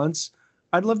about Valance,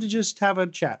 I'd love to just have a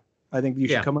chat. I think you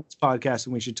should come on this podcast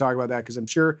and we should talk about that, because I'm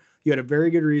sure you had a very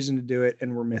good reason to do it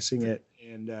and we're missing it.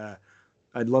 And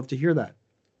I'd love to hear that.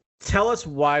 Tell us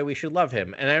why we should love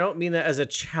him. And I don't mean that as a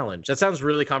challenge. That sounds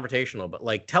really confrontational, but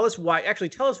like, tell us why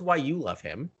you love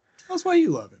him. Tell us why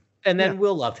you love him. And then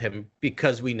we'll love him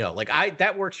because we know. Like,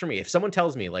 that works for me. If someone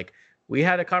tells me, like, we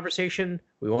had a conversation,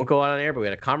 we won't go on air, but we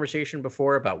had a conversation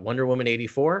before about Wonder Woman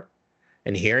 84,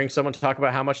 and hearing someone talk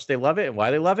about how much they love it and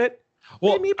why they love it,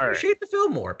 made me appreciate the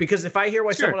film more. Because if I hear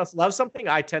why someone else loves something,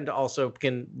 I tend to also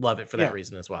can love it for that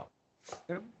reason as well.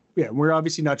 Yeah, we're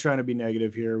obviously not trying to be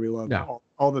negative here. We love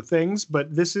all the things,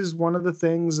 but this is one of the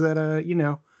things that,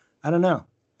 I don't know.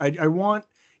 I want,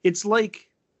 it's like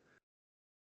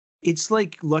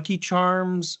Lucky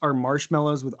Charms are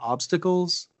marshmallows with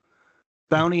obstacles.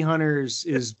 Bounty Hunters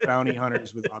is bounty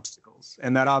hunters with obstacles,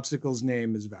 and that obstacle's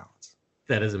name is Valance.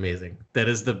 That is amazing. That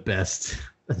is the best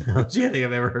analogy I think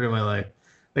I've ever heard in my life.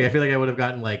 Like, I feel like I would have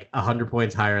gotten like 100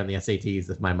 points higher on the SATs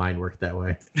if my mind worked that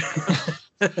way.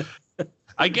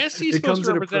 I guess he's supposed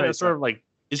to represent a sort of like,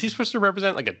 is he supposed to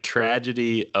represent like a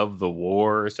tragedy of the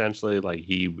war, essentially? Like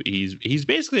he's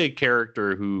basically a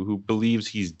character who believes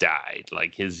he's died.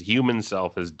 Like his human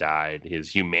self has died, his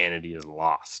humanity is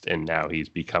lost, and now he's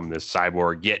become this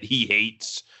cyborg, yet he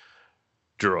hates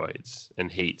droids and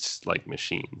hates like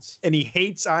machines. And he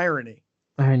hates irony.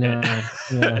 I know.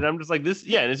 And I'm just like this,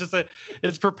 and it's just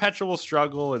it's perpetual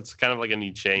struggle. It's kind of like a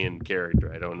Nietzschean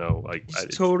character. I don't know. Like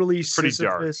it's totally pretty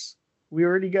dark. We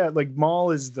already got, like,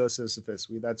 Maul is the Sisyphus.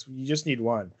 You just need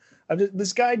one.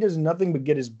 This guy does nothing but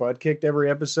get his butt kicked every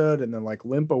episode and then, like,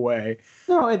 limp away.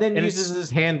 No, and then uses his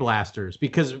hand blasters,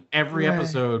 because every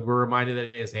episode we're reminded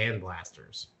that he has hand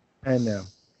blasters. I know.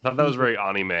 I thought that was very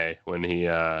anime when he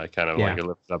kind of like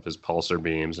lifted up his pulsar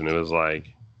beams, and it was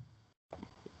like,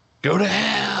 go to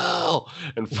hell,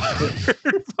 and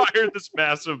fired this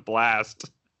massive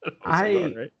blast.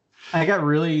 I got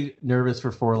really nervous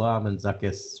for Forlom and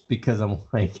Zuckuss, because I'm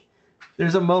like,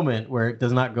 there's a moment where it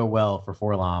does not go well for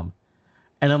Forlom.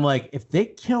 And I'm like, if they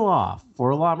kill off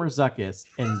Forlom or Zuckuss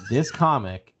in this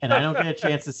comic, and I don't get a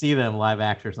chance to see them live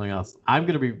action or something else, I'm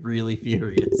going to be really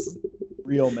furious.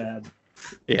 Real mad.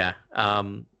 Yeah.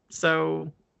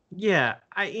 So, yeah,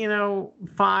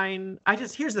 fine.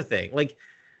 Here's the thing. Like,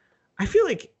 I feel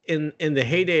like in the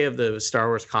heyday of the Star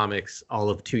Wars comics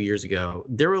all of 2 years ago,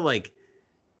 there were like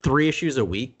 3 issues a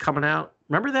week coming out.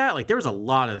 Remember that? Like, there was a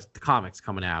lot of comics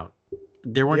coming out.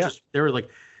 There weren't there were like,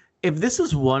 if this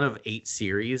is one of 8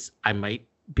 series, I might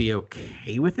be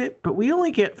okay with it, but we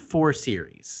only get 4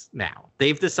 series now.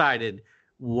 They've decided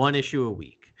 1 issue a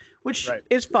week, which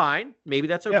is fine. Maybe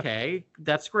that's okay. Yeah.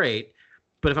 That's great.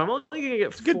 But if I'm only going to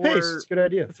get 4, good pace. It's a good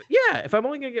idea. If I'm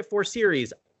only going to get 4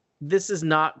 series, this is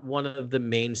not one of the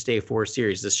mainstay 4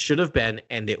 series. This should have been,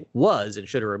 and it was, and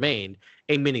should have remained,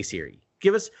 a miniseries.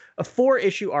 Give us a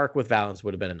 4-issue arc with Valance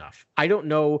would have been enough. I don't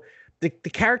know. The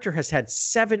character has had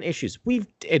 7 issues.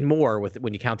 And more with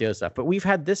when you count the other stuff, but we've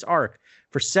had this arc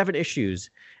for 7 issues,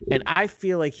 and I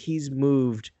feel like he's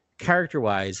moved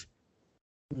character-wise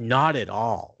not at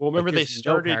all. Well, remember they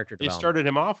started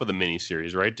him off with a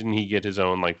miniseries, right? Didn't he get his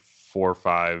own like 4 or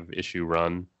 5 issue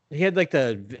run? He had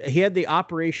the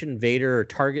Operation Vader or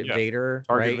Target Vader,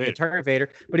 right? Vader. Target Vader,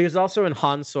 but he was also in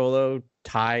Han Solo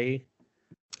TIE.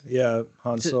 Yeah,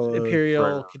 Han Solo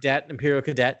Imperial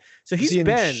Cadet. So he's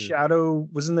been Shadow.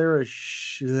 Wasn't there a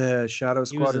Shadow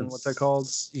Squadron? What's that called?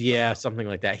 Yeah, something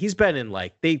like that. He's been in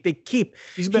like he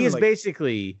is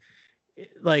basically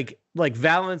like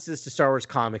Valance is to Star Wars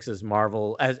comics as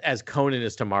Marvel as Conan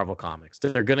is to Marvel comics.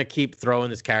 They're gonna keep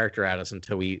throwing this character at us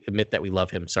until we admit that we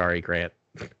love him. Sorry, Grant.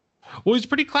 Well, he's a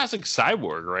pretty classic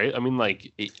cyborg, right? I mean,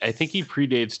 like, I think he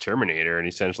predates Terminator, and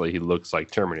essentially he looks like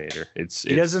Terminator.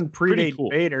 He doesn't predate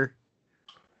Vader,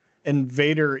 and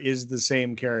Vader is the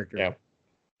same character. Yeah.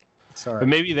 Sorry. But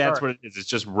maybe that's what it is. It's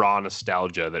just raw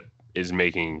nostalgia that is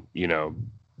making,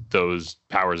 those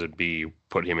powers that be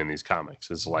put him in these comics.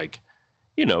 It's like,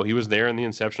 he was there in the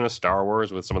inception of Star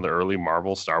Wars with some of the early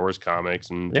Marvel Star Wars comics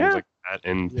and things like that.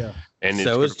 And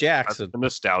so is Jackson. The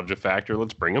nostalgia factor.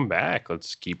 Let's bring him back.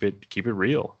 Let's keep it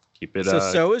real. Keep it.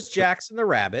 So is Jackson the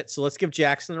Rabbit. So let's give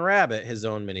Jackson the Rabbit his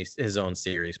own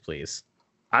series, please.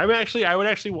 I would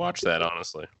actually watch that,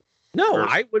 honestly. No,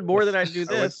 I would more than I'd do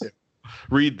this.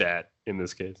 Read that in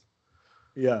this case.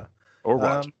 Yeah. Or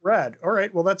watch. Rad. All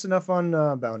right. Well, that's enough on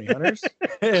bounty hunters.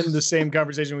 And the same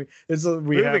conversation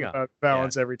we have about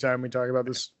balance every time we talk about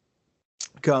this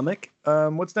comic.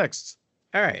 What's next?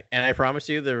 All right. And I promise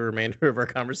you the remainder of our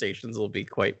conversations will be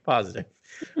quite positive.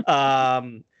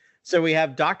 So we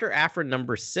have Dr. Aphra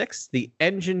number 6, The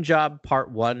Engine Job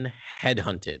Part 1,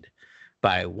 Headhunted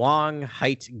by Wong,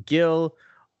 Haidt, Gill,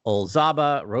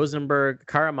 Olzaba, Rosenberg,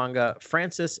 Karamanga,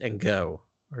 Francis, and Joe.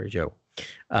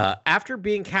 After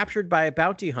being captured by a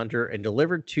bounty hunter and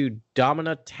delivered to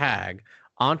Domina Tag,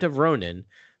 aunt of Ronin,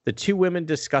 the two women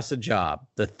discuss a job,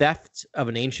 the theft of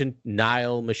an ancient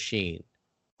Nile machine,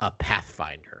 a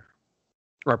Pathfinder.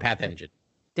 Or Path Engine.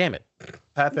 Damn it.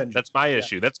 Path Engine. That's my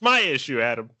issue. That's my issue,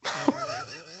 Adam.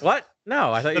 What?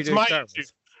 No, I thought you were doing Star issue.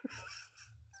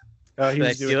 Wars. Did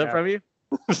I steal it from you?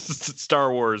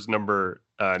 Star Wars number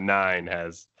 9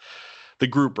 has the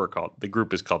group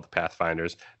is called the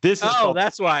Pathfinders. That's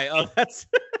why. Oh, that's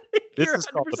you're is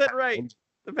called 100% right.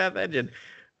 The Path Engine.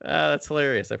 That's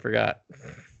hilarious. I forgot.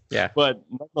 Yeah. But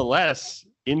nonetheless,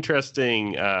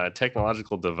 interesting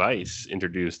technological device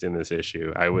introduced in this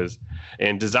issue.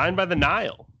 And designed by the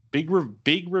Nile. Big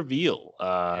reveal.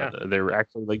 They're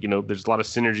actually there's a lot of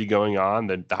synergy going on.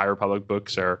 The High Republic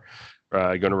books are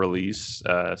going to release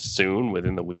soon,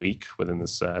 within the week, within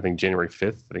this I think January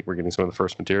 5th. I think we're getting some of the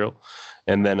first material,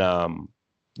 and then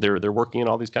they're working in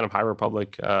all these kind of High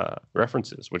Republic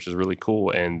references, which is really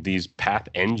cool. And these Path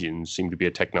engines seem to be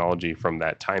a technology from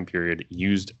that time period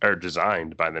used or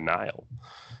designed by the Nile.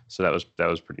 So that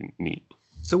was pretty neat.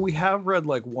 So we have read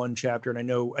like one chapter,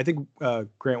 and I think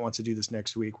Grant wants to do this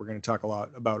next week. We're going to talk a lot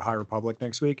about High Republic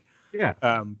next week. Yeah.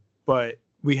 But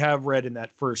we have read in that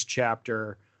first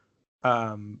chapter,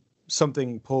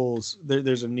 something pulls.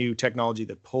 There's a new technology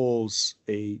that pulls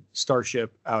a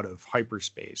starship out of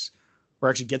hyperspace, or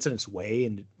actually gets in its way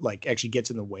and actually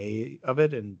gets in the way of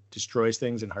it and destroys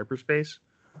things in hyperspace.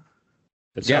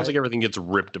 It sounds like everything gets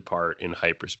ripped apart in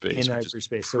hyperspace.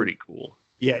 Pretty cool.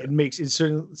 Yeah, it's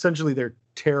essentially they're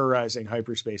terrorizing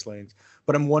hyperspace lanes.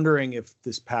 But I'm wondering if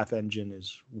this Path engine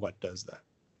is what does that.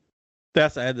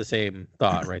 I had the same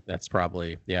thought, right? That's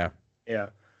probably, yeah. Yeah.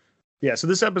 Yeah, so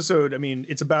this episode, I mean,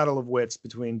 it's a battle of wits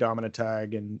between Domina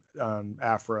Tag and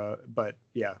Aphra, but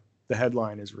yeah, the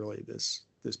headline is really this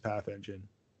Path engine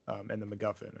and the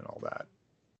MacGuffin and all that.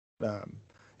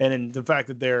 And then the fact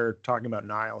that they're talking about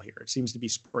Nile here, it seems to be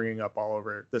springing up all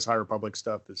over. This High Republic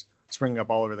stuff is springing up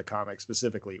all over the comics,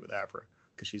 specifically with Aphra,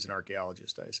 because she's an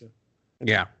archaeologist, I assume.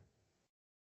 Yeah.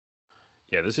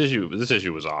 Yeah, this issue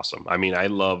was awesome. I mean, I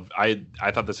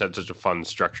thought this had such a fun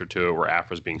structure to it, where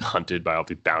Aphra's being hunted by all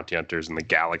these bounty hunters in the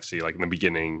galaxy, like in the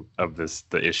beginning of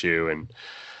the issue, and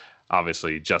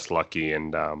obviously Just Lucky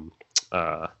and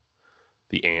the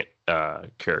ant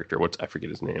character. I forget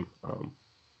his name.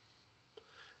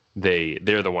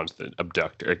 They're the ones that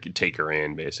abduct or take her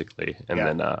in, basically,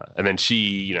 and then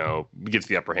she gets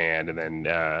the upper hand, and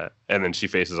then she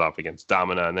faces off against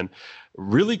Domina, and then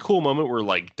really cool moment where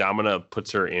like Domina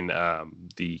puts her in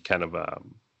the kind of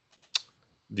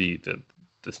the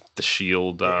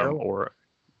shield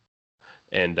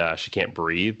and she can't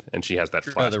breathe, and she has that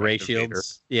flashback. The ray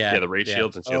shields, the ray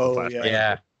shields, and she has the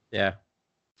flashback. Yeah.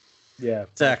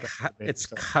 It's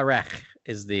Karak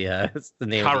is the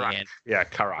name of the ant. Yeah,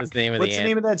 Karak. What's the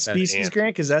name of that species,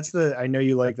 Grant? Because that's I know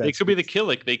you like that. It could be the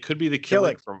Killik. They could be the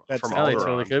Killik from Alderaan.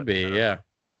 Totally could be. Yeah.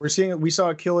 We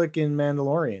saw a Killik in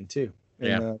Mandalorian too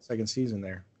in the second season.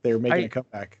 They were making a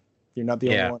comeback. You're not the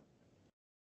only one.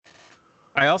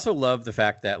 I also love the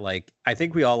fact that I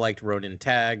think we all liked Ronin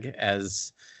Tag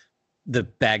as the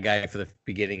bad guy for the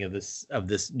beginning of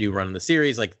this new run of the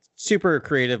series. Like super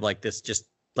creative, like this just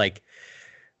like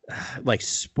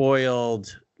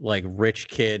spoiled, rich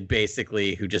kid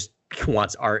basically who just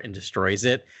wants art and destroys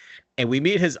it. And we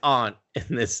meet his aunt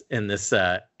in this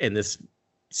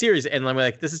series, and I'm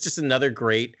like, this is just another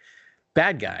great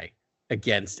bad guy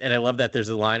against. And I love that there's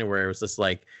a line where it was just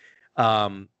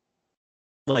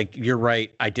you're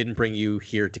right, I didn't bring you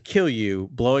here to kill you.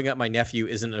 Blowing up my nephew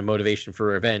isn't a motivation for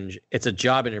revenge. It's a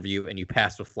job interview, and you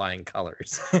passed with flying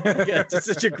colors. It's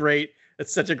such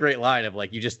a great line of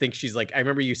you just think she's I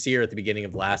remember you see her at the beginning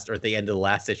of at the end of the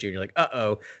last issue, and you're like,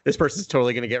 uh-oh, this person's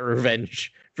totally going to get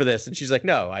revenge for this. And she's like,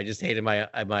 no, I just hated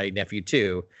my nephew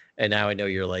too. And now I know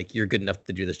you're good enough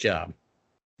to do this job.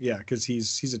 Yeah, because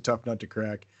he's a tough nut to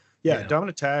crack. Yeah,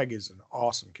 Domina Tag is an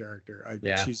awesome character.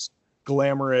 She's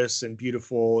glamorous and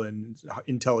beautiful and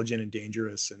intelligent and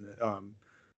dangerous. And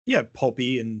Yeah,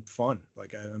 pulpy and fun.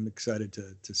 Like I'm excited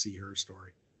to see her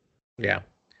story. Yeah,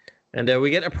 and we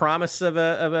get a promise of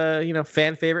a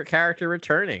fan favorite character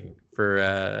returning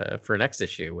for next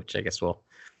issue, which I guess we'll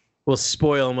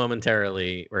spoil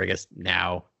momentarily, or I guess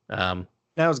now.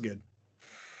 Now's good.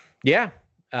 Yeah.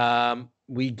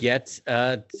 We get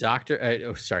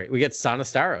we get Sana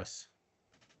Staros.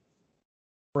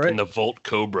 Right. And the Volt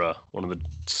Cobra, one of the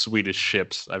sweetest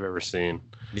ships I've ever seen.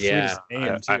 Yeah.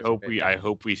 I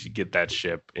hope we should get that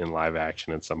ship in live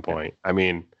action at some point. I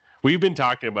mean, we've been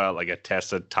talking about like a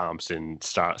Tessa Thompson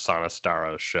Sana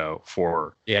Staros show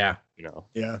for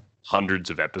hundreds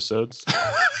of episodes.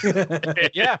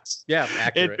 Yeah,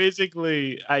 accurate. It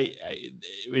basically,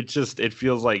 it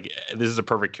feels like this is a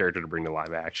perfect character to bring to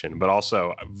live action, but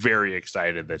also very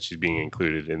excited that she's being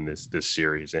included in this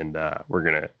series, and we're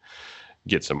gonna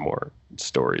get some more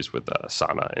stories with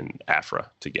Sana and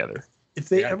Afra together. If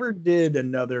they ever did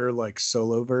another like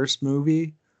solo verse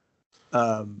movie,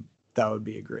 that would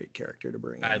be a great character to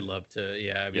bring in. I'd love to.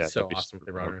 Yeah, it'd be so awesome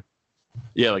for Runner.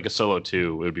 Yeah, like a Solo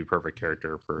 2 would be perfect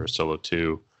character for Solo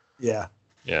 2. Yeah.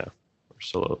 Yeah. Or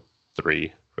Solo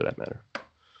 3 for that matter.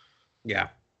 Yeah.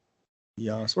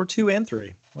 Yes, or 2 and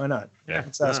 3. Why not? Yeah.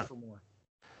 Let's ask for more.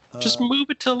 Just move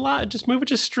it to live. Just move it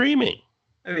to streaming.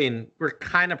 I mean, we're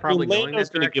kind of probably going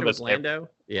that direction with Lando.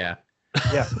 Yeah.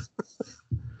 Yeah.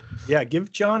 Yeah,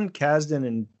 give John Kasdan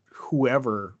and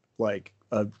whoever like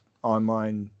a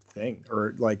online thing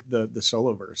or like the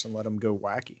solo verse and let them go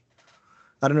wacky.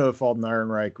 I don't know if Alden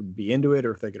Ehrenreich would be into it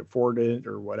or if they could afford it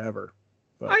or whatever.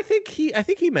 But I think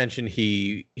he mentioned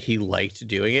he liked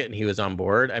doing it and he was on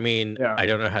board. I mean, I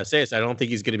don't know how to say this. I don't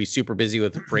think he's going to be super busy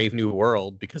with Brave New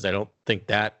World because I don't think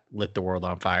that lit the world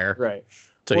on fire. Right.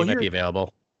 So he might be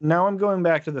available. Now I'm going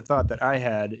back to the thought that I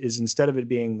had is instead of it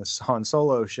being the Han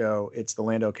Solo show, it's the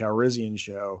Lando Calrissian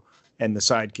show, and the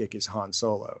sidekick is Han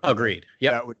Solo. Agreed.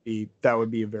 Yeah, that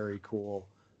would be a very cool.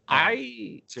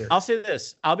 I'll say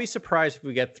this: I'll be surprised if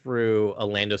we get through a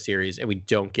Lando series and we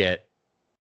don't get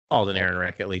Alden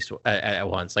Ehrenreich at least at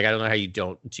once. Like I don't know how you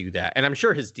don't do that. And I'm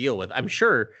sure I'm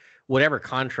sure whatever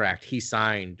contract he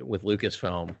signed with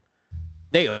Lucasfilm,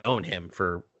 they own him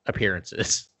for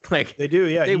appearances. Like they do,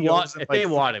 yeah. They want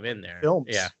him in there. Films.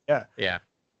 Yeah.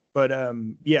 But I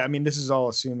mean, this is all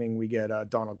assuming we get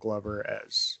Donald Glover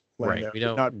as Lando, right? We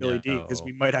don't, not Billy D, because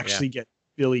we might actually get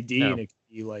Billy D, and it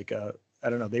could be like I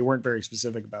don't know. They weren't very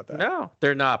specific about that. No,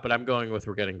 they're not. But I'm going with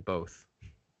we're getting both.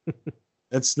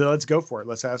 Let's go for it.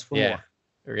 Let's ask for more.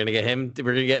 We're gonna get him.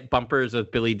 We're gonna get bumpers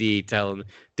with Billy D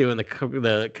doing the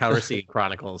Calrissian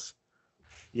Chronicles.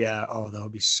 Yeah. Oh, that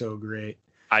would be so great.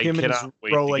 I Him cannot and his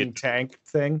wait rolling tank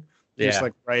thing, just Yeah.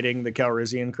 like writing the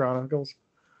Calrissian Chronicles.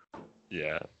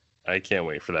 Yeah, I can't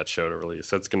wait for that show to release.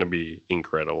 That's going to be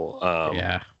incredible.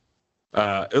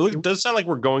 It does sound like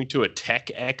we're going to a tech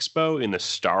expo in the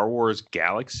Star Wars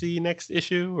galaxy next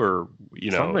issue, or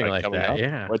something like that. up,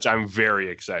 yeah, which I'm very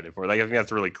excited for. Like I think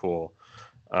that's really cool.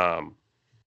 A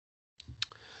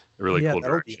really cool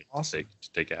direction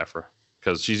to take Afra,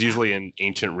 because she's usually in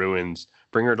ancient ruins.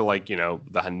 Bring her to like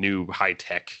the new high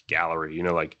tech gallery.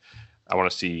 Like I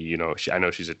want to see. I know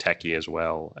she's a techie as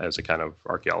well as a kind of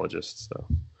archaeologist. So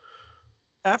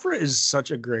Afra is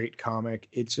such a great comic.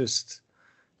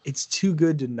 It's too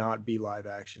good to not be live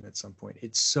action at some point.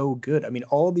 It's so good. I mean,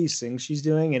 all these things she's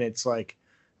doing, and it's like,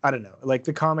 I don't know, like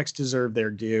the comics deserve their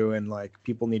due, and like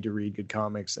people need to read good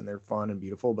comics, and they're fun and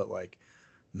beautiful. But like,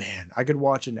 man, I could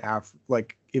watch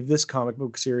like if this comic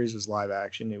book series was live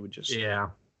action, it would just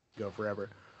go forever.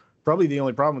 Probably the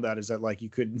only problem with that is that like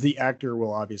the actor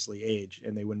will obviously age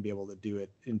and they wouldn't be able to do it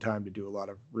in time to do a lot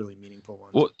of really meaningful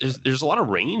ones. Well, there's a lot of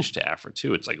range to Afra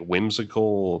too. It's like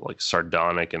whimsical, like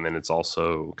sardonic, and then it's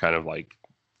also kind of like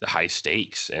the high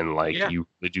stakes, and like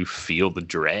you feel the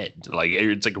dread. Like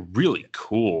it's like a really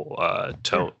cool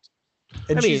tone.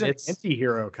 And she's an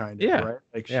anti-hero kind of, right?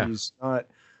 Like she's not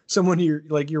someone you're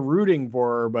rooting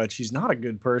for her, but she's not a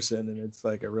good person, and it's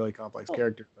like a really complex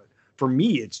character. But for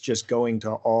me, it's just going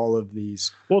to all of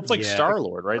these. Well, it's like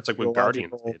Star-Lord, right? It's like what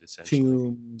Guardians did, essentially.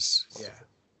 Tombs.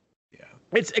 Yeah.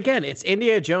 It's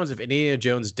Indiana Jones if Indiana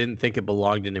Jones didn't think it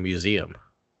belonged in a museum.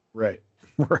 Right.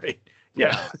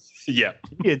 Yeah. Yeah.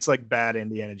 It's like bad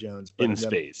Indiana Jones. But in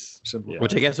space.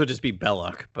 Which I guess would just be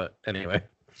Belloc, but anyway.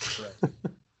 Right.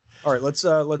 All right, let's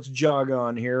jog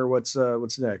on here. What's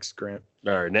next, Grant?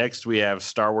 All right, next we have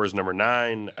Star Wars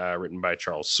 #9, written by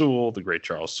Charles Soule, the great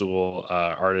Charles Soule.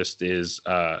 Artist is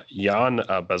Jan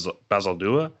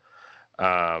Bazaldua.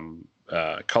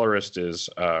 Colorist is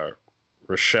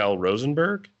Rochelle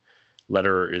Rosenberg.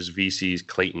 Letterer is VC's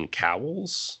Clayton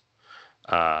Cowles.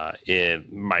 In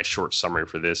my short summary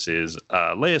for this is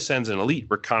Leia sends an elite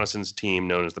reconnaissance team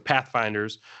known as the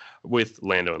Pathfinders, with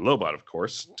Lando and Lobot, of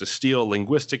course, to steal a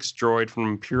linguistics droid from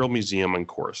Imperial Museum on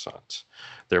Coruscant.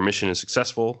 Their mission is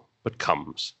successful, but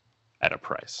comes at a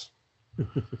price.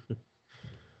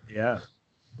 Yeah.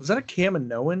 Was that a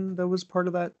Kaminoan that was part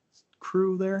of that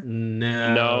crew there?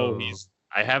 No.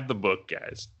 I have the book,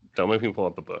 guys. Don't make me pull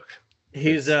up the book.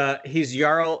 He's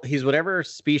Jarl. He's whatever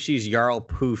species Jarl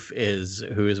Poof is,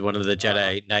 who is one of the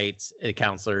Jedi Knights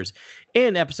counselors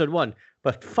in Episode 1.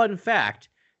 But fun fact,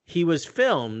 he was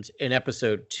filmed in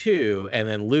Episode 2, and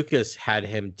then Lucas had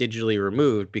him digitally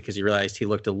removed because he realized he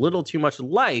looked a little too much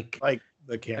like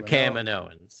the a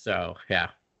Kaminoan. So yeah,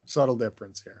 subtle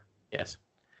difference here. Yes,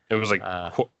 it was like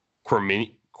Cormian.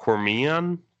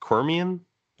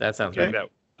 That sounds right.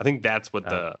 I think that's what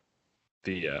the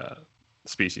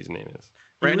species name is.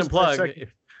 Random plug.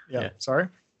 Yeah, sorry.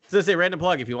 So say random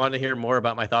plug. If you want to hear more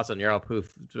about my thoughts on Jarl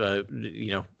Poof,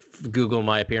 Google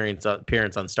my appearance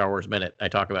on Star Wars Minute. I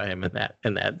talk about him in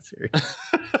that series.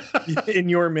 In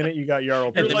your minute, you got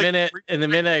Jarl Poof. In the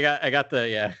minute, I got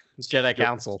the Jedi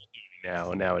Council.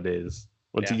 Now it is.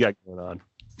 What's he got going on?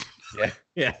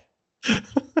 Yeah.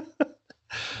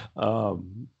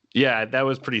 Yeah, that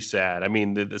was pretty sad. I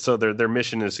mean, so their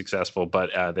mission is successful,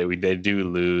 but they do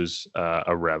lose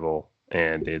a rebel,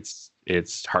 and it's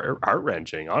heart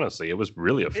wrenching. Honestly, it was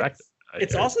really effective.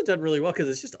 It's also done really well because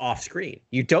it's just off screen.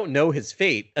 You don't know his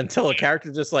fate until a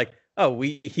character's just like, "Oh,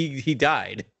 he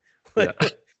died," and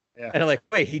I'm like,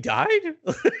 "Wait, he died?"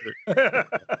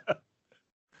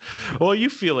 Well,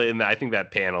 you feel it in I think that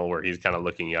panel where he's kind of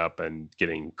looking up and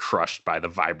getting crushed by the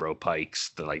vibro pikes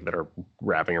that are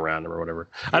wrapping around him or whatever.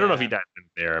 Yeah. I don't know if he died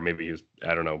there. Maybe he was.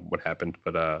 I don't know what happened,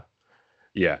 but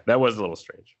yeah, that was a little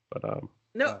strange. But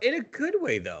no, in a good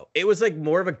way though. It was like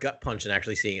more of a gut punch than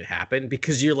actually seeing it happen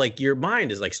because you're like your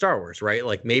mind is like Star Wars, right?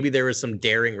 Like maybe there was some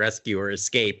daring rescue or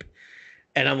escape,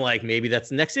 and I'm like maybe that's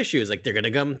the next issue. Is like they're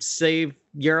gonna come save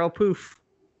Jarl Poof.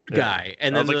 Guy,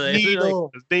 and then like,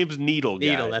 Needle. His name's Needle.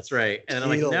 Needle, guys. that's right. And then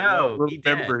Needle. I'm like, no,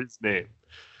 remember his name.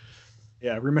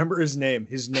 Yeah, remember his name.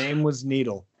 His name was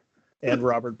Needle, and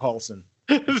Robert Paulson.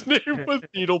 His name was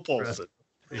Needle Paulson.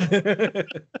 The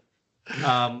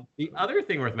other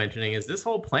thing worth mentioning is this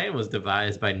whole plan was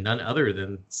devised by none other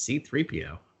than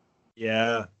C-3PO.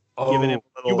 Yeah. You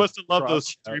must have loved those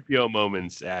C-3PO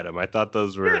moments, Adam. I thought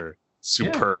those were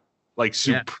superb. Like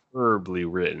superbly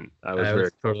written. I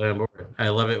was totally on board. I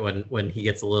love it when he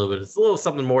gets it's a little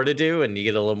something more to do, and you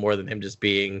get a little more than him just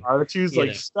being. R2's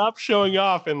like, stop showing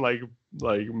off and like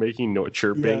making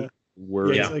chirping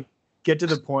words. Yeah, like get to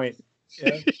the point.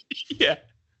 Yeah.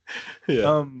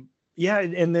 yeah.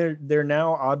 And they're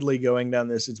now oddly going down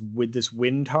this. It's with this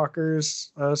Wind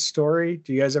Talkers story.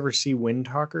 Do you guys ever see Wind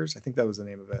Talkers? I think that was the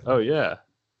name of it. Oh yeah,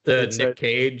 the Nick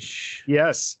Cage.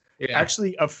 Yes. Yeah.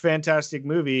 Actually, a fantastic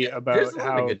movie about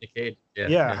how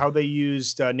they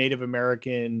used Native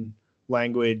American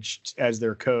language as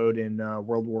their code in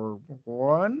World War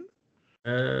One.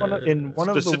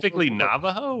 Specifically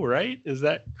Navajo, right? Is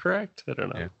that correct? I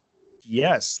don't know. Yeah.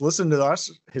 Yes, listen to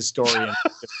us, historians.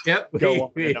 Yep. Feel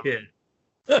free to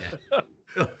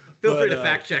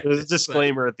fact check. There's a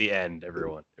disclaimer at the end,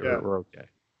 everyone. Yeah. We're okay.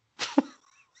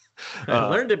 I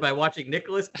learned it by watching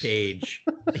Nicolas Cage.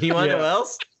 You want to know what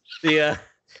else? There's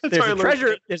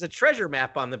a treasure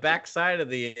map on the back side of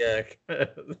the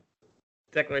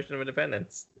Declaration of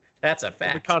Independence. That's a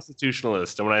fact. I'm a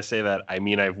constitutionalist, and when I say that, I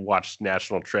mean I've watched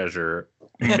National Treasure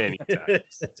many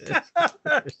times.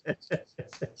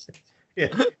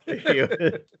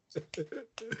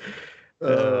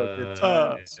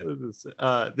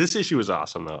 This issue was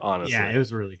awesome, though. Honestly, yeah, it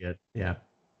was really good. Yeah,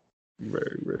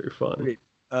 very very fun. Great.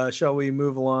 Shall we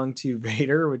move along to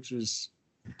Vader, which is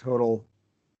total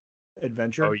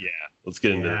adventure? Oh yeah, let's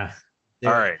get into this.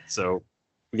 All right, so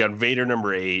we got Vader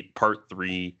number 8, part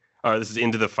 3. This is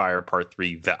Into the Fire, part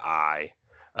 3, The Eye,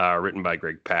 written by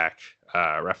Greg Pak.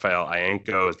 Raphael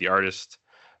Ianco is the artist.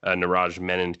 Niraj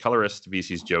Menon, colorist.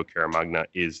 VC's Joe Caramagna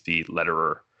is the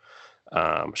letterer.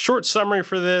 Short summary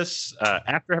for this.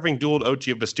 After having dueled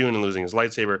Ochi of Bastoon and losing his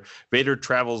lightsaber, Vader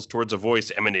travels towards a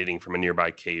voice emanating from a nearby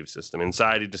cave system.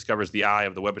 Inside, he discovers the Eye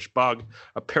of the Webbish Bog,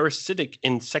 a parasitic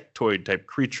insectoid-type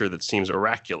creature that seems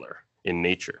oracular in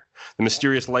nature. The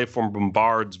mysterious life form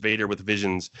bombards Vader with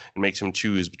visions and makes him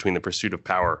choose between the pursuit of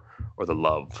power or the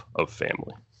love of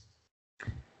family.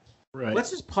 Right. Let's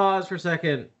just pause for a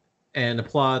second and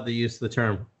applaud the use of the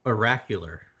term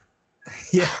oracular.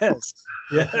 Yes.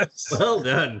 Well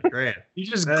done, Grant. You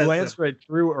just glanced right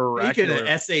through oracular. Speaking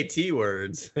of SAT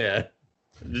words, yeah.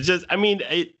 I mean,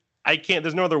 I can't.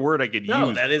 There's no other word I could use.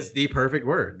 No, that is the perfect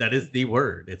word. That is the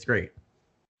word. It's great.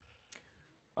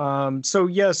 So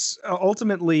yes,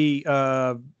 ultimately,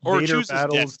 or Vader choose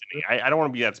battles. his destiny. I don't want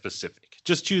to be that specific.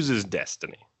 Just choose his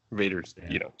destiny. Vader's,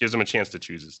 gives him a chance to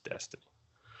choose his destiny.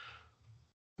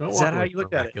 Is that how you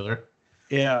looked at it?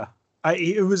 Yeah.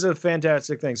 It was a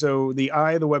fantastic thing. So the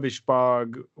Eye of the Webbish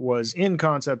Bog was in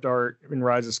concept art in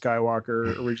Rise of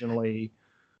Skywalker originally.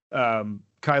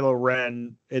 Kylo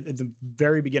Ren at the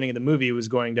very beginning of the movie was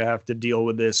going to have to deal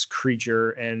with this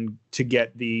creature and to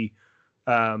get the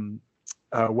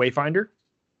Wayfinder.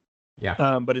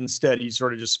 Yeah. But instead he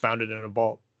sort of just found it in a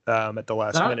vault at the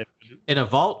last minute. In a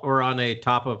vault or on a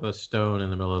top of a stone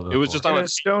in the middle of the It was just on a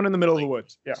stone in the middle of the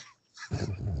woods. Yeah.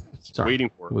 Sorry. Waiting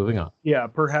for it. Moving on. Yeah,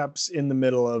 perhaps in the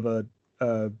middle of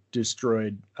a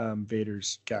destroyed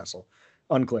Vader's castle.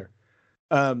 Unclear.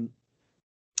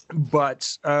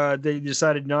 But they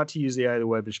decided not to use the Eye of the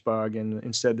Webbish Bog, and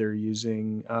instead they're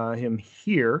using him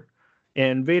here.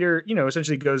 And Vader,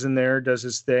 essentially goes in there, does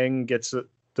his thing, gets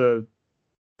the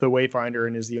Wayfinder,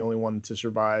 and is the only one to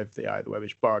survive the Eye of the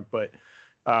Webbish Bog. But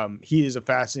he is a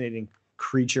fascinating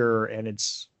creature, and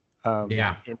it's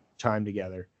in time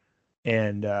together.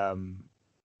 And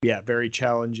very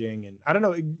challenging. And I don't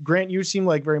know, Grant, you seem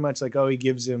like very much like, he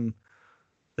gives him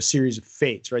a series of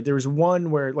fates, right? There was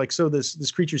one where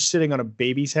this creature's sitting on a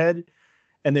baby's head,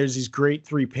 and there's these great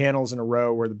 3 panels in a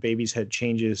row where the baby's head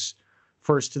changes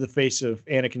first to the face of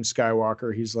Anakin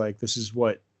Skywalker. He's like, this is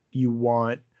what you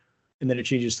want. And then it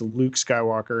changes to Luke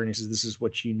Skywalker, and he says, this is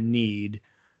what you need.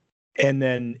 And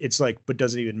then it's like, but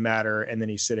does it even matter? And then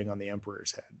he's sitting on the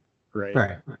Emperor's head, right?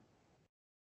 Right.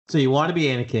 So you want to be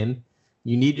Anakin,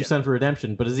 you need your son for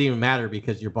redemption, but it doesn't even matter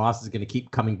because your boss is going to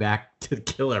keep coming back to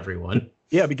kill everyone.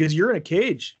 Yeah, because you're in a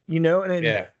cage,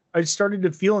 and I started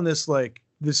to feel in this, like,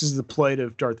 this is the plight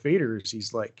of Darth Vader.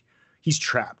 He's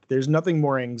trapped. There's nothing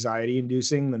more anxiety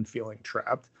inducing than feeling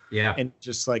trapped. Yeah. And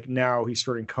just like now he's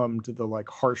starting to come to the like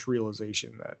harsh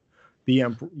realization that the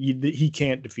Emperor, he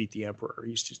can't defeat the Emperor.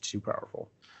 He's just too powerful.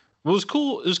 Well,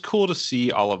 it was cool to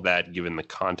see all of that given the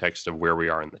context of where we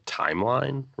are in the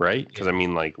timeline, right? Because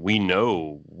we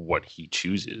know what he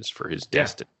chooses for his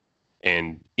destiny.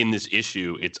 And in this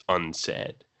issue, it's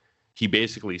unsaid. He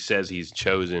basically says he's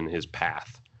chosen his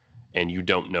path, and you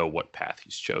don't know what path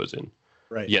he's chosen.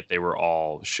 Right. Yet they were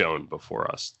all shown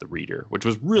before us, the reader, which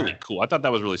was really cool. I thought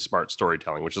that was really smart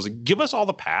storytelling, which is like, give us all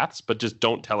the paths, but just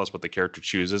don't tell us what the character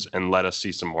chooses, and let us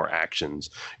see some more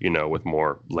actions, with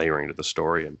more layering to the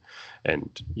story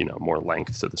and more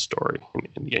length to the story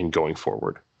and going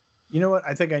forward. You know what?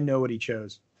 I think I know what he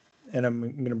chose, and I'm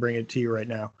going to bring it to you right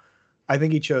now. I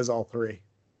think he chose all 3.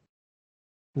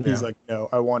 Yeah. He's like, no,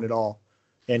 I want it all.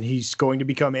 And he's going to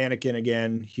become Anakin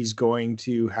again. He's going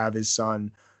to have his son,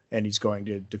 and he's going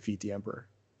to defeat the Emperor.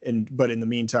 But in the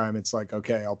meantime, it's like,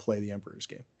 okay, I'll play the Emperor's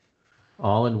game.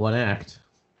 All in one act.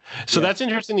 So that's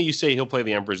interesting that you say he'll play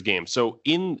the Emperor's game. So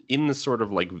in the sort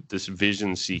of like this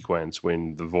vision sequence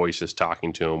when the voice is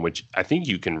talking to him, which I think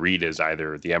you can read as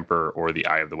either the Emperor or the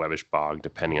Eye of the Webbish Bog,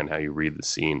 depending on how you read the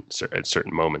scene at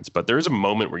certain moments. But there is a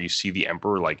moment where you see the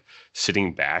Emperor like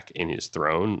sitting back in his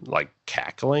throne, like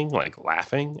cackling, like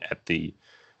laughing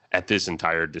at this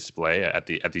entire display, at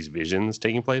these visions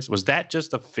taking place. Was that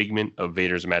just a figment of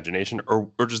Vader's imagination,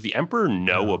 or does the Emperor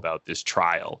know about this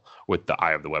trial with the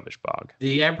Eye of the Webbish Bog?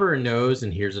 The Emperor knows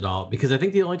and hears it all, because I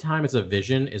think the only time it's a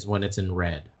vision is when it's in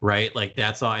red, right? Like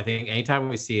that's all. I think anytime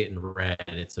we see it in red,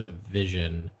 it's a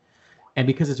vision. And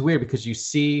because it's weird, because you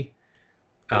see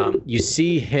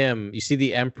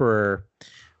the Emperor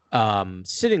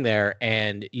sitting there,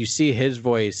 and you see his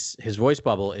voice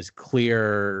bubble is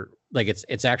clear. Like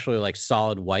it's actually like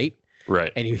solid white,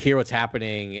 right? And you hear what's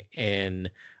happening in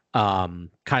kind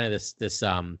of this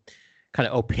kind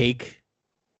of opaque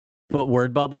but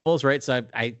word bubbles, right? So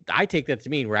I take that to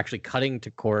mean we're actually cutting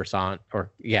to Coruscant,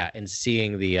 and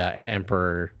seeing the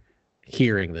Emperor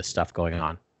hearing this stuff going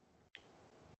on.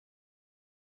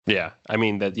 Yeah, I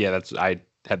mean that's I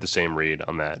had the same read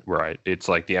on that, where it's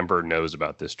like the Emperor knows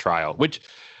about this trial, which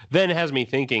then has me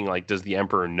thinking, like, does the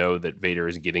Emperor know that Vader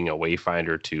is getting a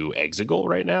Wayfinder to Exegol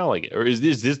right now? Like, or is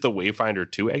this the Wayfinder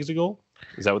to Exegol?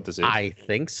 Is that what this is? I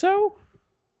think so.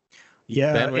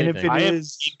 Yeah, Ben, and if it I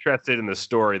is, am interested in the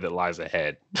story that lies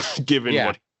ahead, given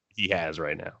what he has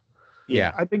right now.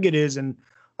 Yeah, I think it is, and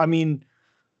I mean,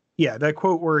 that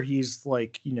quote where he's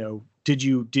like, did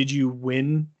you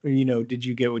win? Or, did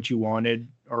you get what you wanted,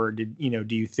 or do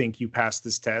you think you passed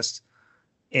this test?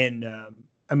 And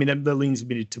I mean, that leads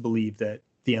me to believe that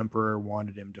the Emperor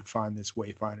wanted him to find this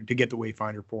Wayfinder, to get the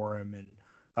Wayfinder for him,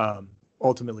 and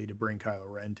ultimately to bring Kylo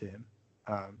Ren to him.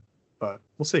 But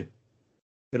we'll see.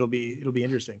 It'll be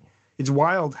interesting. It's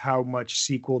wild how much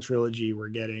sequel trilogy we're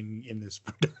getting in this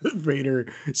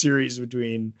Vader series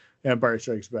between Empire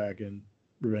Strikes Back and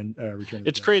Return of the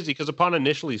It's Jedi. crazy because upon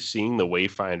initially seeing the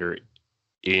Wayfinder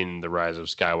in The Rise of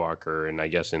Skywalker, and I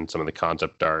guess in some of the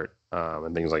concept art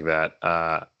and things like that,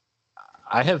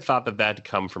 I had thought that had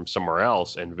come from somewhere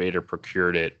else, and Vader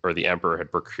procured it, or the Emperor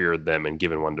had procured them and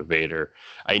given one to Vader.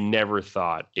 I never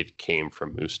thought it came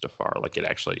from Mustafar, like it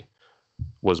actually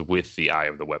was with the Eye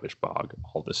of the Webbish Bog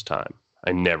all this time.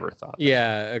 I never thought that.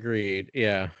 Yeah, agreed.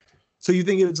 Yeah. So you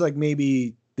think it's like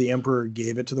maybe the Emperor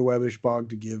gave it to the Webbish Bog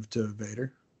to give to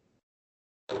Vader?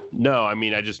 No, I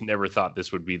mean, I just never thought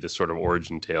this would be the sort of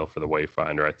origin tale for the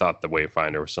Wayfinder. I thought the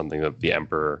Wayfinder was something that the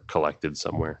Emperor collected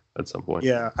somewhere at some point.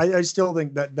 Yeah, I still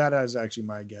think that is actually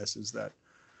my guess, is that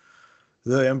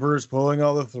the Emperor's pulling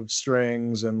all the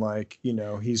strings, and like, you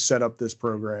know, he's set up this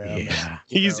program. Yeah.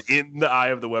 He's in the Eye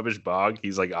of the Webbish Bog.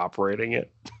 He's like operating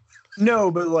it.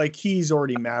 No, but like he's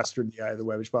already mastered the Eye of the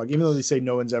Webbish Bog. Even though they say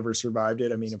no one's ever survived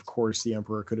it, I mean, of course the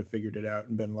Emperor could have figured it out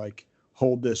and been like,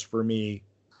 hold this for me.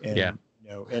 And, Yeah. you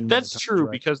know, and That's true,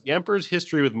 because the Emperor's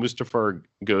history with Mustafar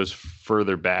goes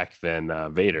further back than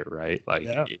Vader, right? Like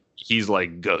he's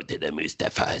like, go to the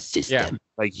Mustafar system. Yeah.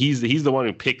 Like he's the one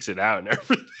who picks it out and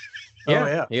everything. Yeah. Oh,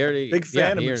 yeah. He already, Big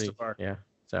fan of he Mustafar. Yeah.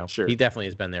 So Sure. he definitely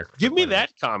has been there. Give me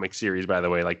that comic series, by the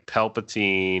way, like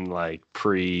Palpatine, like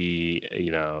pre,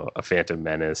 you know, a Phantom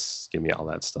Menace. Give me all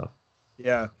that stuff.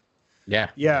 Yeah.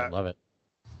 Yeah. Yeah. I love it.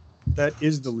 That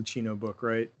is the Lucchino book,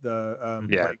 right? The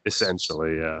Yeah, like,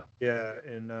 essentially, yeah. Yeah,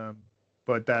 and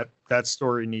but that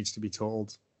story needs to be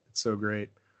told. It's so great.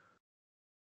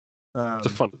 It's a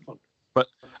fun one. But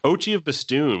Ochi of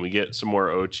Bastoon, we get some more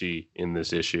Ochi in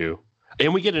this issue.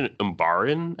 And we get an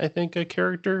Umbaran, I think, a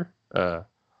character.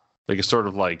 Like a sort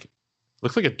of like,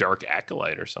 looks like a dark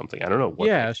acolyte or something. I don't know what.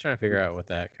 Yeah, I was trying to figure out what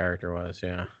that character was.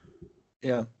 Yeah.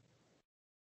 Yeah.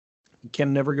 You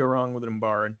can never go wrong with an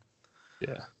Umbaran.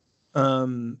 Yeah.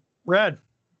 Rad.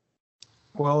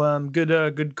 Well,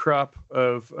 good crop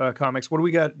of comics. What do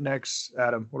we got next,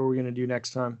 Adam? What are we gonna do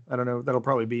next time? I don't know. That'll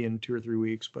probably be in 2 or 3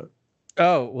 weeks, but.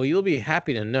 Oh, well, you'll be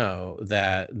happy to know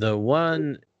that the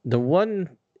one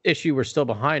issue we're still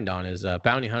behind on is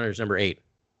Bounty Hunters number 8.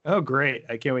 Oh, great!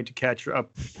 I can't wait to catch up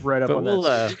right up But on we'll,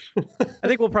 that. I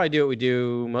think we'll probably do what we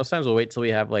do. Most times we'll wait till we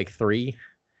have like 3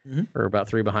 or about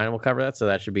 3 behind, and we'll cover that. So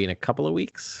that should be in a couple of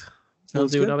weeks. We'll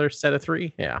do another set of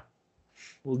 3. Yeah.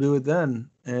 We'll do it then.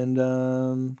 And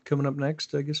coming up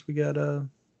next, I guess we got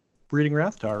Breeding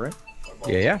Rathtar, right?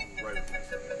 Yeah.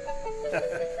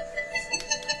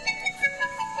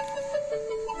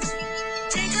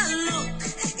 Take a look,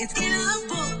 it's in a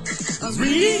book.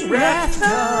 Reading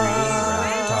Rathtar.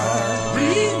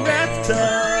 Reading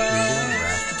Rathtar.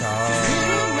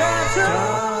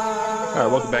 All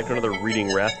right, welcome back to another Reading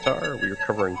Rathtar. We are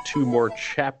covering 2 more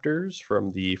chapters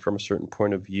from a certain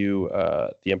point of view,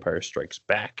 The Empire Strikes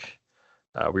Back.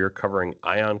 We are covering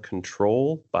Ion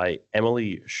Control by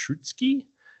Emily Shrutsky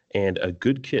and A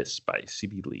Good Kiss by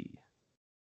C.B. Lee.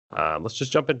 Let's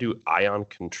just jump into Ion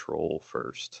Control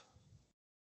first.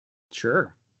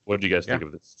 Sure. What did you guys think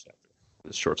of this chapter,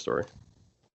 this short story?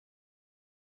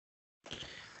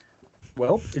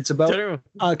 Well, it's about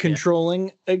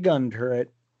controlling a gun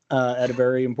turret at a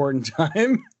very important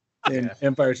time in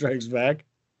Empire Strikes Back.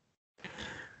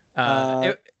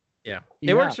 It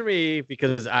works for me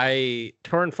because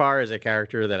Torrin Farr is a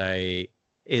character that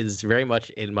is very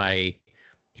much in my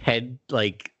head,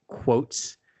 like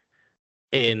quotes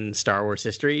in Star Wars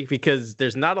history, because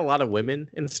there's not a lot of women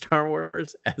in Star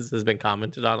Wars, as has been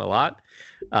commented on a lot.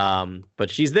 But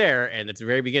she's there, and it's the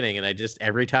very beginning, and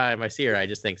every time I see her, I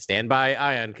just think, stand by,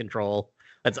 Ion Control.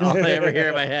 That's all I ever hear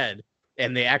in my head.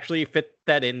 And they actually fit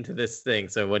that into this thing.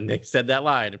 So when they said that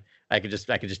line, I could just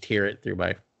hear it through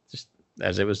just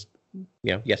as it was,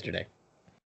 yesterday.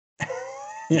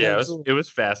 Yeah, it was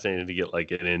fascinating to get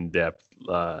like an in-depth,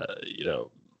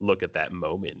 look at that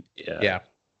moment.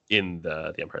 In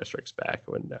the Empire Strikes Back,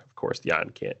 when of course the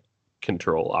Ion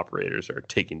Control operators are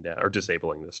taking down or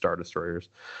disabling the Star Destroyers,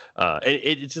 and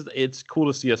it's cool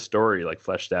to see a story like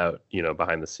fleshed out,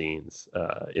 behind the scenes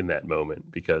in that moment,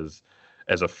 because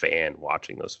as a fan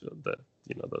watching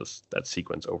that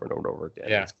sequence over and over and over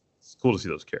again, it's cool to see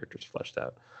those characters fleshed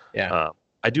out.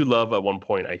 I do love at one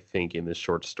point, I think, in this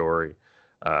short story,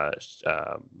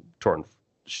 Torrin,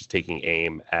 she's taking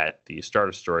aim at the Star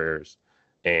Destroyers,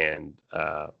 and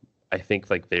I think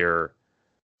like they're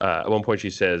at one point she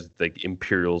says like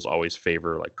Imperials always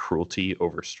favor like cruelty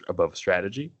above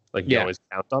strategy. Like you always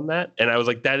count on that. And I was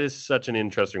like, that is such an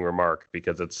interesting remark,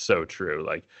 because it's so true.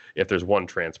 Like if there's one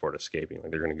transport escaping,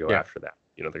 like they're going to go after that.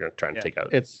 You know, they're going to try and take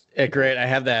out. It's great. I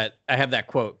have that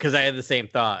quote because I had the same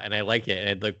thought and I like it.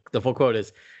 And the full quote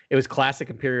is, "It was classic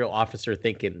Imperial officer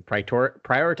thinking,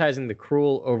 prioritizing the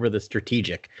cruel over the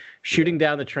strategic, shooting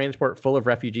down the transport full of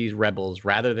refugees rebels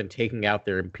rather than taking out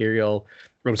their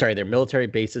military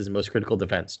bases and most critical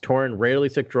defense. Torrin rarely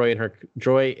took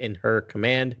joy in her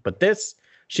command, but this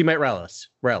she might relish."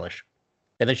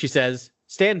 And then she says,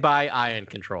 "Stand by, ion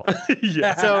control."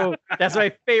 Yeah. So that's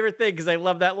my favorite thing because I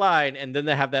love that line. And then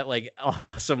they have that like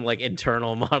awesome like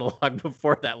internal monologue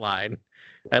before that line.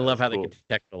 I love how they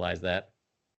contextualize that.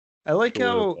 I like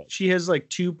how she has like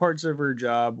two parts of her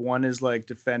job. One is like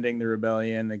defending the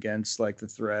rebellion against like the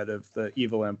threat of the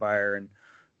evil empire and,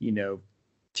 you know,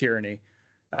 tyranny.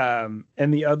 And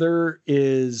the other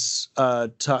is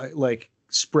like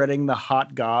spreading the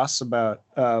hot goss about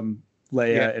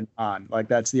Leia and Han. Like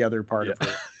that's the other part of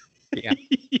her. Yeah.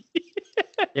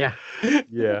 Yeah.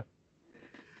 Yeah.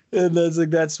 And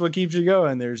that's what keeps you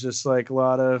going. There's just like a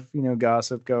lot of, you know,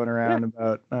 gossip going around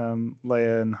about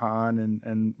Leia and Han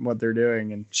and what they're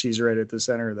doing, and she's right at the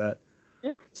center of that.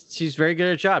 Yeah. She's very good at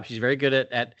her job. She's very good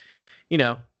at you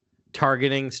know,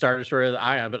 targeting Star Destroyer of the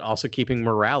Ion, but also keeping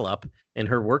morale up in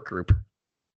her work group.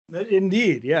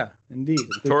 Indeed, yeah, indeed.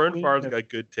 Torrin Farr's got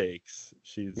good takes.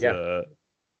 She's a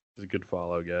good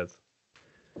follow, guys.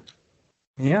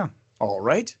 Yeah. All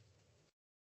right.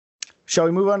 Shall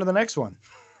we move on to the next one?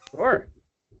 Sure.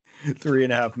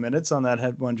 3.5 minutes on that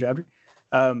head one chapter.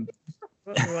 We want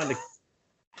to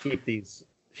keep these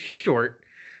short.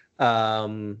 All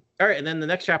right, and then the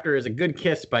next chapter is A Good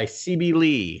Kiss by C.B.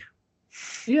 Lee.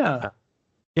 Yeah.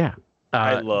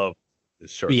 I love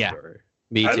this short story.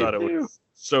 Me too. I thought it was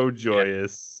so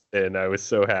joyous, and I was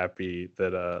so happy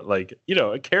that, like, you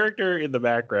know, a character in the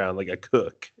background, like a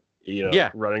cook, you know,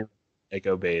 running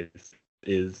Echo Base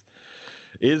is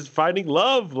finding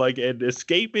love, like, and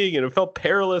escaping, and it felt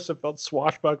perilous, it felt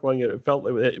swashbuckling, it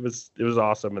was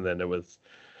awesome. And then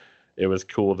it was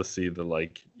cool to see the,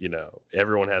 like, you know,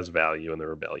 everyone has value in the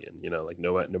rebellion, you know, like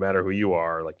no matter who you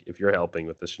are, like if you're helping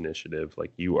with this initiative,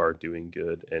 like you are doing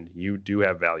good and you do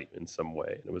have value in some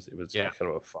way. And it was kind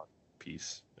of a fun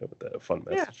piece with a fun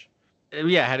message.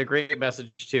 Yeah, it had a great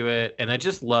message to it. And I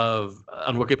just love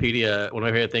on Wikipedia, one of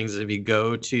my favorite things is if you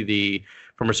go to the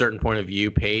From a Certain Point of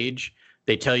View page,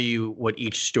 they tell you what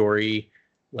each story,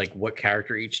 like what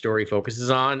character each story focuses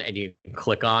on, and you can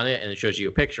click on it and it shows you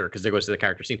a picture because it goes to the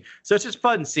character scene. So it's just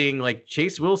fun seeing like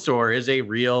Chase Wilsore is a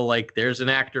real, like there's an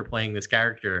actor playing this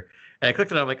character. And I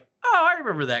clicked on it, I'm like, oh, I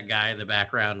remember that guy in the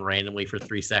background randomly for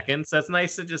 3 seconds. That's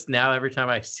nice to just now every time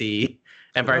I see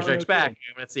Empire Strikes Back,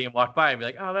 I'm going to see him walk by and be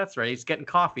like, oh, that's right. He's getting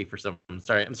coffee for someone. I'm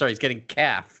sorry. He's getting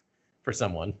calf for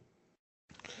someone.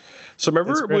 So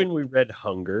remember when we read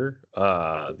Hunger,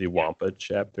 the Wampa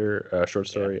chapter, short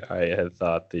story, I had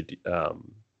thought the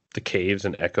caves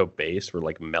in Echo Base were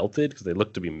like melted because they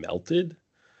looked to be melted.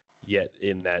 Yet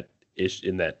in that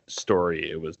story,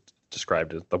 it was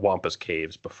described as the Wampa's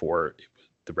caves before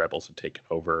the rebels had taken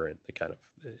over, and they kind of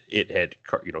had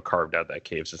carved out that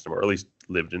cave system, or at least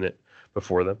lived in it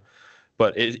before them.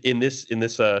 But in this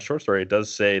short story, it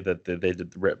does say that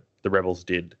the rebels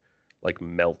did like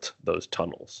melt those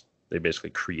tunnels. They basically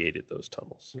created those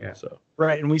tunnels. Yeah. So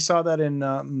Right, and we saw that in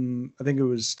I think it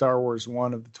was Star Wars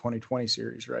 1 of the 2020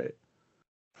 series, right?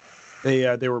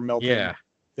 They were melting. Yeah.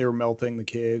 They were melting the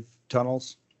cave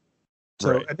tunnels.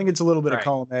 So I think it's a little bit of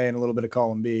column A and a little bit of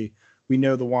column B. We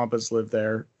know the Wampas live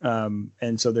there,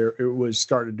 and so it was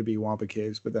started to be Wampa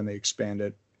caves, but then they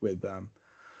expanded with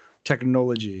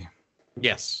technology.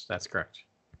 Yes, that's correct.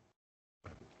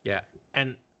 Yeah,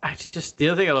 and the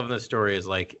other thing I love in this story is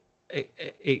like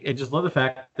I just love the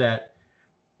fact that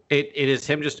it is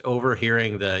him just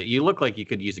overhearing "you look like you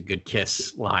could use a good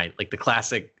kiss" line, like the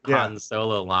classic Han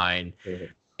Solo line. Mm-hmm.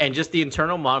 And just the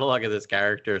internal monologue of this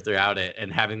character throughout it,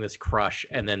 and having this crush,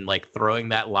 and then like throwing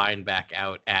that line back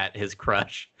out at his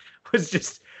crush was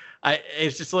just,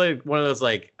 it's just like one of those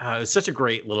like, it's such a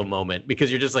great little moment because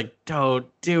you're just like, don't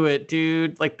do it,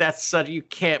 dude. Like you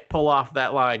can't pull off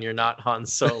that line. You're not Han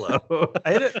Solo.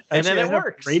 And then it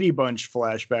works. Brady Bunch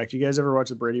flashback. Do you guys ever watch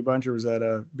the Brady Bunch, or was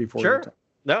that before? Sure.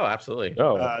 No, absolutely.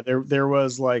 Oh, there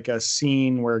was like a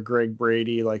scene where Greg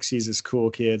Brady like sees this cool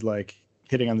kid like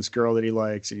hitting on this girl that he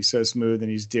likes, and he's so smooth,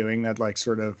 and he's doing that like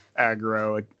sort of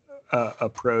aggro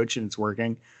approach, and it's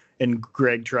working. And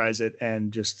Greg tries it,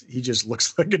 and he just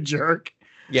looks like a jerk.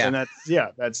 Yeah, and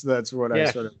that's what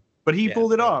I sort of. But he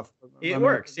pulled it off. It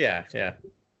works. Yeah. Yeah,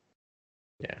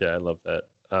 I love that.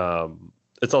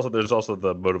 There's also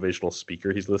the motivational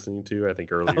speaker he's listening to, I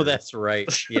think earlier. Oh, that's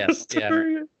right. Yes.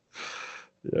 Yeah.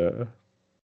 Yeah.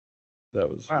 That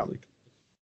was really cool.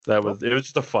 It was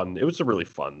just it was a really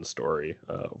fun story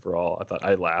overall. I thought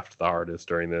I laughed the hardest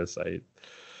during this. I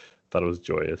thought it was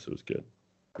joyous. It was good.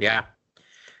 Yeah.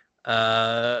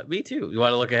 Me too. You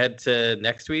want to look ahead to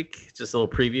next week? Just a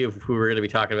little preview of who we're going to be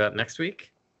talking about next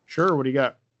week. Sure. What do you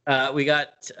got? We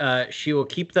got "She Will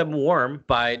Keep Them Warm"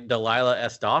 by Delilah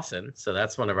S. Dawson. So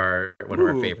that's one of our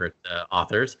favorite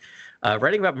authors.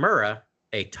 Writing about Murrah,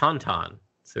 a tauntaun.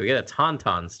 So we get a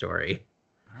tauntaun story.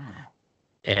 Oh.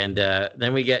 And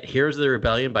then we get "Heroes of the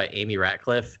Rebellion" by Amy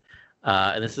Ratcliffe.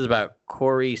 And this is about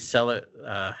Corey I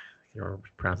can't remember how to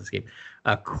pronounce this game.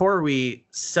 Corey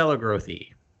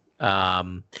Celagrothi,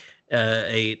 someone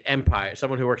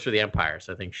who works for the Empire.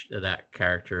 So I think that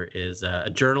character is a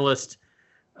journalist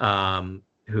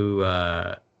who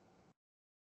I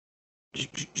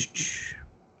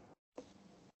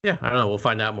don't know. We'll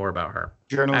find out more about her.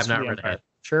 Journalist I've not read it.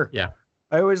 Sure. Yeah.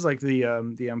 I always like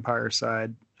the Empire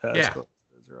side. Yeah.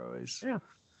 Those are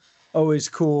always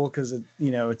cool because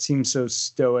it seems so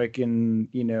stoic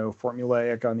and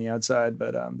formulaic on the outside,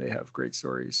 but they have great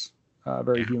stories,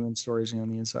 very human stories on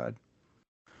the inside.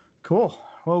 Cool.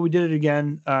 Well, we did it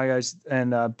again, guys,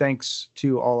 and thanks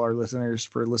to all our listeners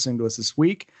for listening to us this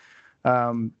week.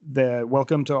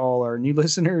 Welcome to all our new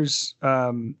listeners.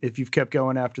 If you've kept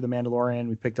going after The Mandalorian,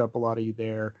 we picked up a lot of you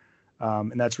there,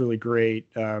 and that's really great.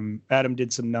 Adam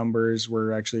did some numbers.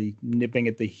 We're actually nipping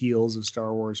at the heels of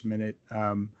Star Wars Minute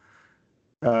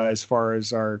as far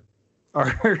as our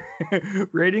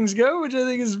ratings go, which I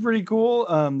think is pretty cool.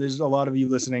 There's a lot of you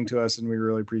listening to us, and we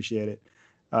really appreciate it.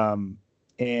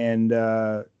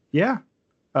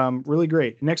 Really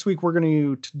great. Next week, we're going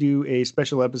to do a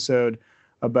special episode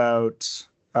about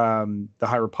the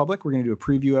High Republic. We're going to do a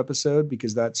preview episode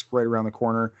because that's right around the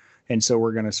corner. And so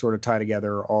we're going to sort of tie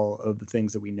together all of the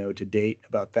things that we know to date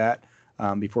about that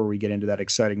before we get into that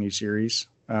exciting new series.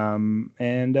 And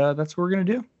that's what we're going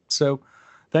to do. So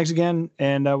thanks again,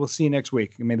 and we'll see you next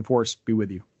week. And may the Force be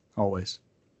with you always.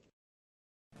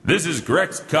 This is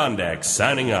Grex Kondak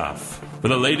signing off. For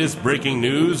the latest breaking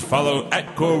news, follow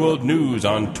 @CoreWorldNews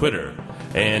on Twitter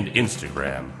and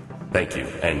Instagram. Thank you,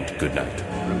 and good night.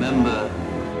 Remember,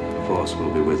 the Force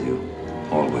will be with you,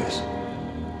 always.